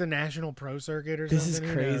probably like the national pro circuit or this is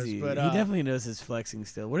something. Who knows? crazy. But He definitely knows his flexing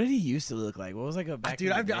still. What did he used to look like? What was like a back? dude,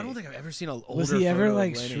 in I the don't day? think I've ever seen an older. Was he ever, photo of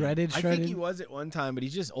like, Lenny. shredded? I think he was at one time, but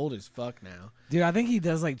he's just old as fuck now. Dude, I think he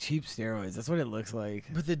does like cheap steroids. That's what it looks like.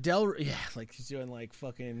 But like he's doing like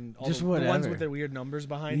fucking all Just the ones whatever. with the weird numbers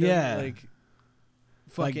behind Yeah. him. Like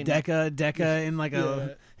Like fucking Deca in like Yeah.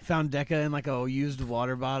 a found Deca in like a used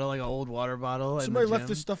water bottle, like an old water bottle. in Somebody the left gym.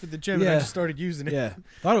 this stuff at the gym and I Yeah. just started using it. Yeah,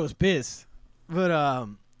 thought it was piss. But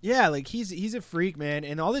yeah, like he's a freak, man.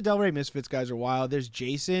 And all the Ray Misfits guys are wild. There's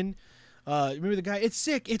Jason. Remember the guy? It's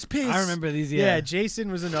sick. It's piss. I remember these. Yeah, Yeah,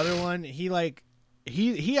 Jason was another one. He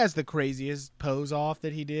has the craziest pose off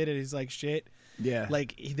that he did, and he's like shit. yeah.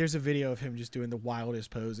 Like there's a video of him just doing the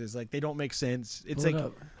wildest poses. Like they don't make sense. It's Pull it like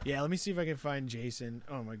up. yeah. Let me see if I can find Jason.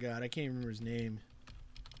 Oh my god, I can't even remember his name.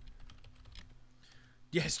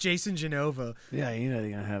 Yes, Jason Genova. Yeah, you know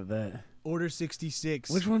they're gonna have that. Order 66.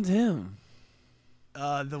 Which one's him?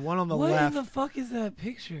 The one on the What left. in the fuck is that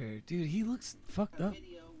picture, dude? He looks fucked up.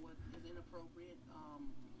 Video was inappropriate.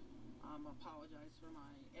 Apologize for my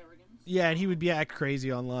arrogance. Yeah, and he would be act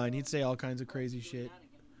crazy online. He'd say all kinds of crazy shit.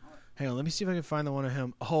 Hang on, let me see if I can find the one of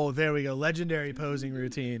him. Oh, there we go. Legendary posing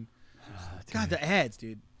routine. God, the ads,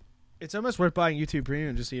 dude. It's almost worth buying YouTube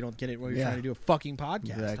Premium just so you don't get it while you're Yeah. trying to do a fucking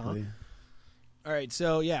podcast. Exactly. Huh? All right,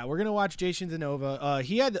 so yeah, we're gonna watch Jason Denova.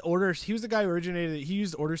 He had the orders. He was the guy who originated it. He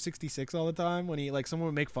used Order 66 all the time when someone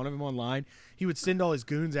would make fun of him online. He would send all his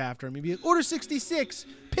goons after him. He'd be like, Order 66,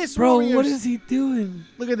 piss Bro, warriors. what is he doing?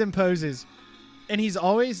 Look at them poses. And he's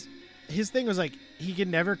always, his thing was like he could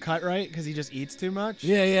never cut right because he just eats too much.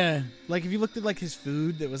 Yeah, yeah. Like if you looked at like his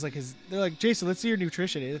food, that was like they're like, Jason, let's see your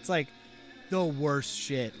nutrition. And it's like the worst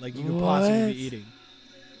shit like you could possibly What? be eating.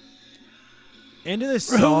 Into this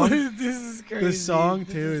Bro, song. this is crazy. The song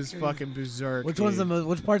This too is crazy. fucking berserk. Which one's the dude. most?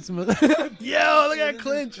 Which part's the most? Yo, look at that This is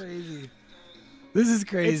clinch. Crazy. This is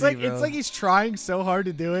crazy. It's like bro. he's trying so hard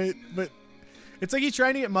to do it, but it's like he's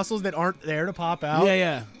trying to get muscles that aren't there to pop out. Yeah,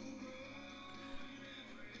 yeah.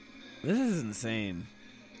 This is insane.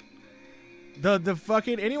 The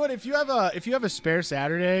fucking anyone if you have a spare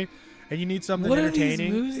Saturday and you need something What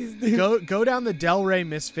entertaining, are these moves he's doing? go down the Ray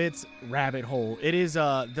Misfits rabbit hole. It is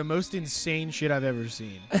the most insane shit I've ever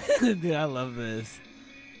seen. Dude, I love this.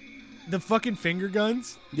 The fucking finger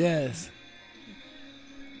guns. Yes.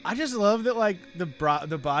 I just love that like the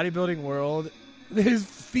bodybuilding world. His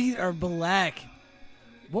feet are black.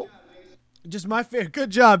 Whoa. Just my favorite. Good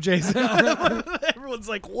job, Jason. Everyone's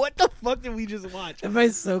like, what the fuck did we just watch?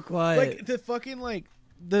 Everybody's so quiet. Like the fucking like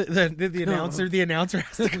the announcer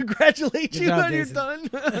has to congratulate Good you job, when you're Jason.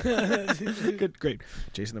 done. Good, great,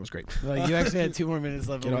 Jason. That was great. Like, you actually had 2 more minutes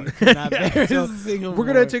left. Get but on. we could not Yeah, bear so a single We're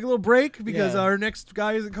gonna more. take a little break because Yeah. our next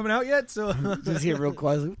guy isn't coming out yet. So Just hear real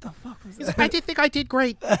quietly. What the fuck was that? I did think I did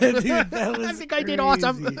great. Dude, that was I think I did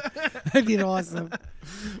awesome. crazy. I did awesome.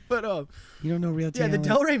 But You don't know real yeah, talent.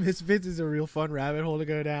 the Ray Misfits is a real fun rabbit hole to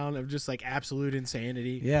go down of just like absolute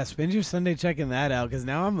insanity. Yeah, spend your Sunday checking that out because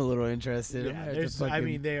now I'm a little interested. I'm Yeah, gonna have to there's, I fucking-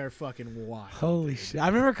 mean, they are fucking wild. holy shit! I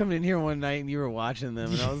remember coming in here one night and you were watching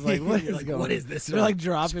them, and I was like, "What You're is like, going? what is this? They're like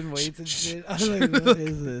dropping weights and shit. I was like, "What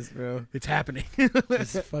is this, bro? It's happening.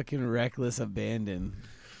 Just fucking reckless abandon."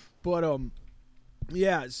 But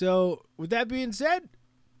yeah. So with that being said,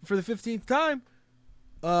 for the 15th time,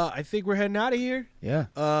 I think we're heading out of here. Yeah.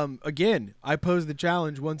 Again, I pose the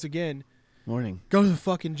challenge once again. Morning. Go to the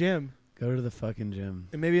fucking gym, Go to the fucking gym.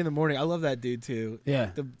 and maybe in the morning. I love that dude too.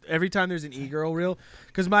 Yeah. Every time there's an e-girl reel,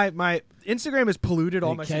 because my Instagram has polluted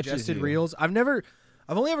all It my catches suggested you. reels. I've never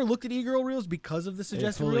I've only ever looked at e-girl reels because of the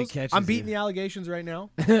suggested fully reels. catches I'm beating you. the allegations right now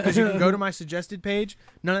because you can go to my suggested page.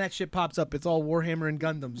 None of that shit pops up. It's all Warhammer and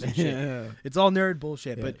Gundams and shit. Yeah. It's all nerd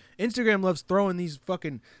bullshit. Yeah. But Instagram loves throwing these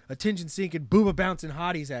fucking attention-seeking, booba-bouncing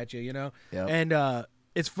hotties at you, you know? Yep. And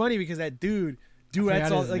it's funny because that dude duets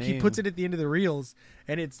forgot all his like he name. puts it at the end of the reels,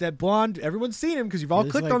 and it's that blonde. Everyone's seen him because you've all He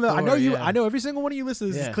looks clicked like on the. I know Thor, you. yeah. I know every single one of you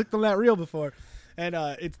listeners Yeah. has clicked on that reel before, and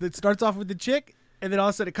it starts off with the chick, and then all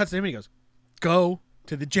of a sudden it cuts to him, and he goes, "Go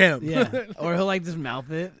to the gym." Yeah. Or he'll like just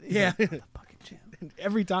mouth it. He's Yeah. like, "The fucking gym."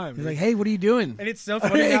 Every time. He's like, "Hey, what are you doing?" and it's so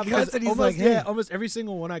funny now He because cuts it, he's almost, like, "Hey." almost every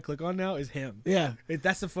single one I click on now is him. Yeah.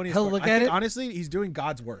 That's the funniest He'll part. look I at think, it. honestly, he's doing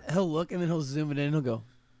God's work. He'll look and then he'll zoom it in and he'll go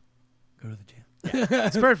to the gym.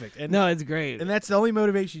 It's perfect. And, No, it's great. and that's the only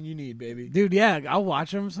motivation you need, baby. Dude, yeah, I'll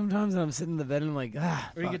watch him sometimes and I'm sitting in the bed and I'm like,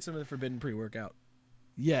 Or you fuck. get some of the forbidden pre-workout.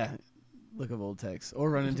 Yeah. Look up old text. Or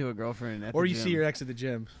run into a girlfriend at Or the you gym. see your ex at the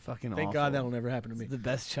gym. Fucking Thank awful. God that'll never happen to me. It's the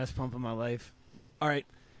best chest pump of my life. All right.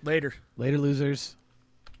 Later. Later, losers.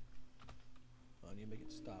 Oh, I need to make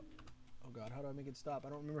it stop. Oh, God. How do I make it stop? I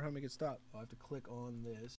don't remember how to make it stop. Oh, I have to click on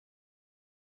this.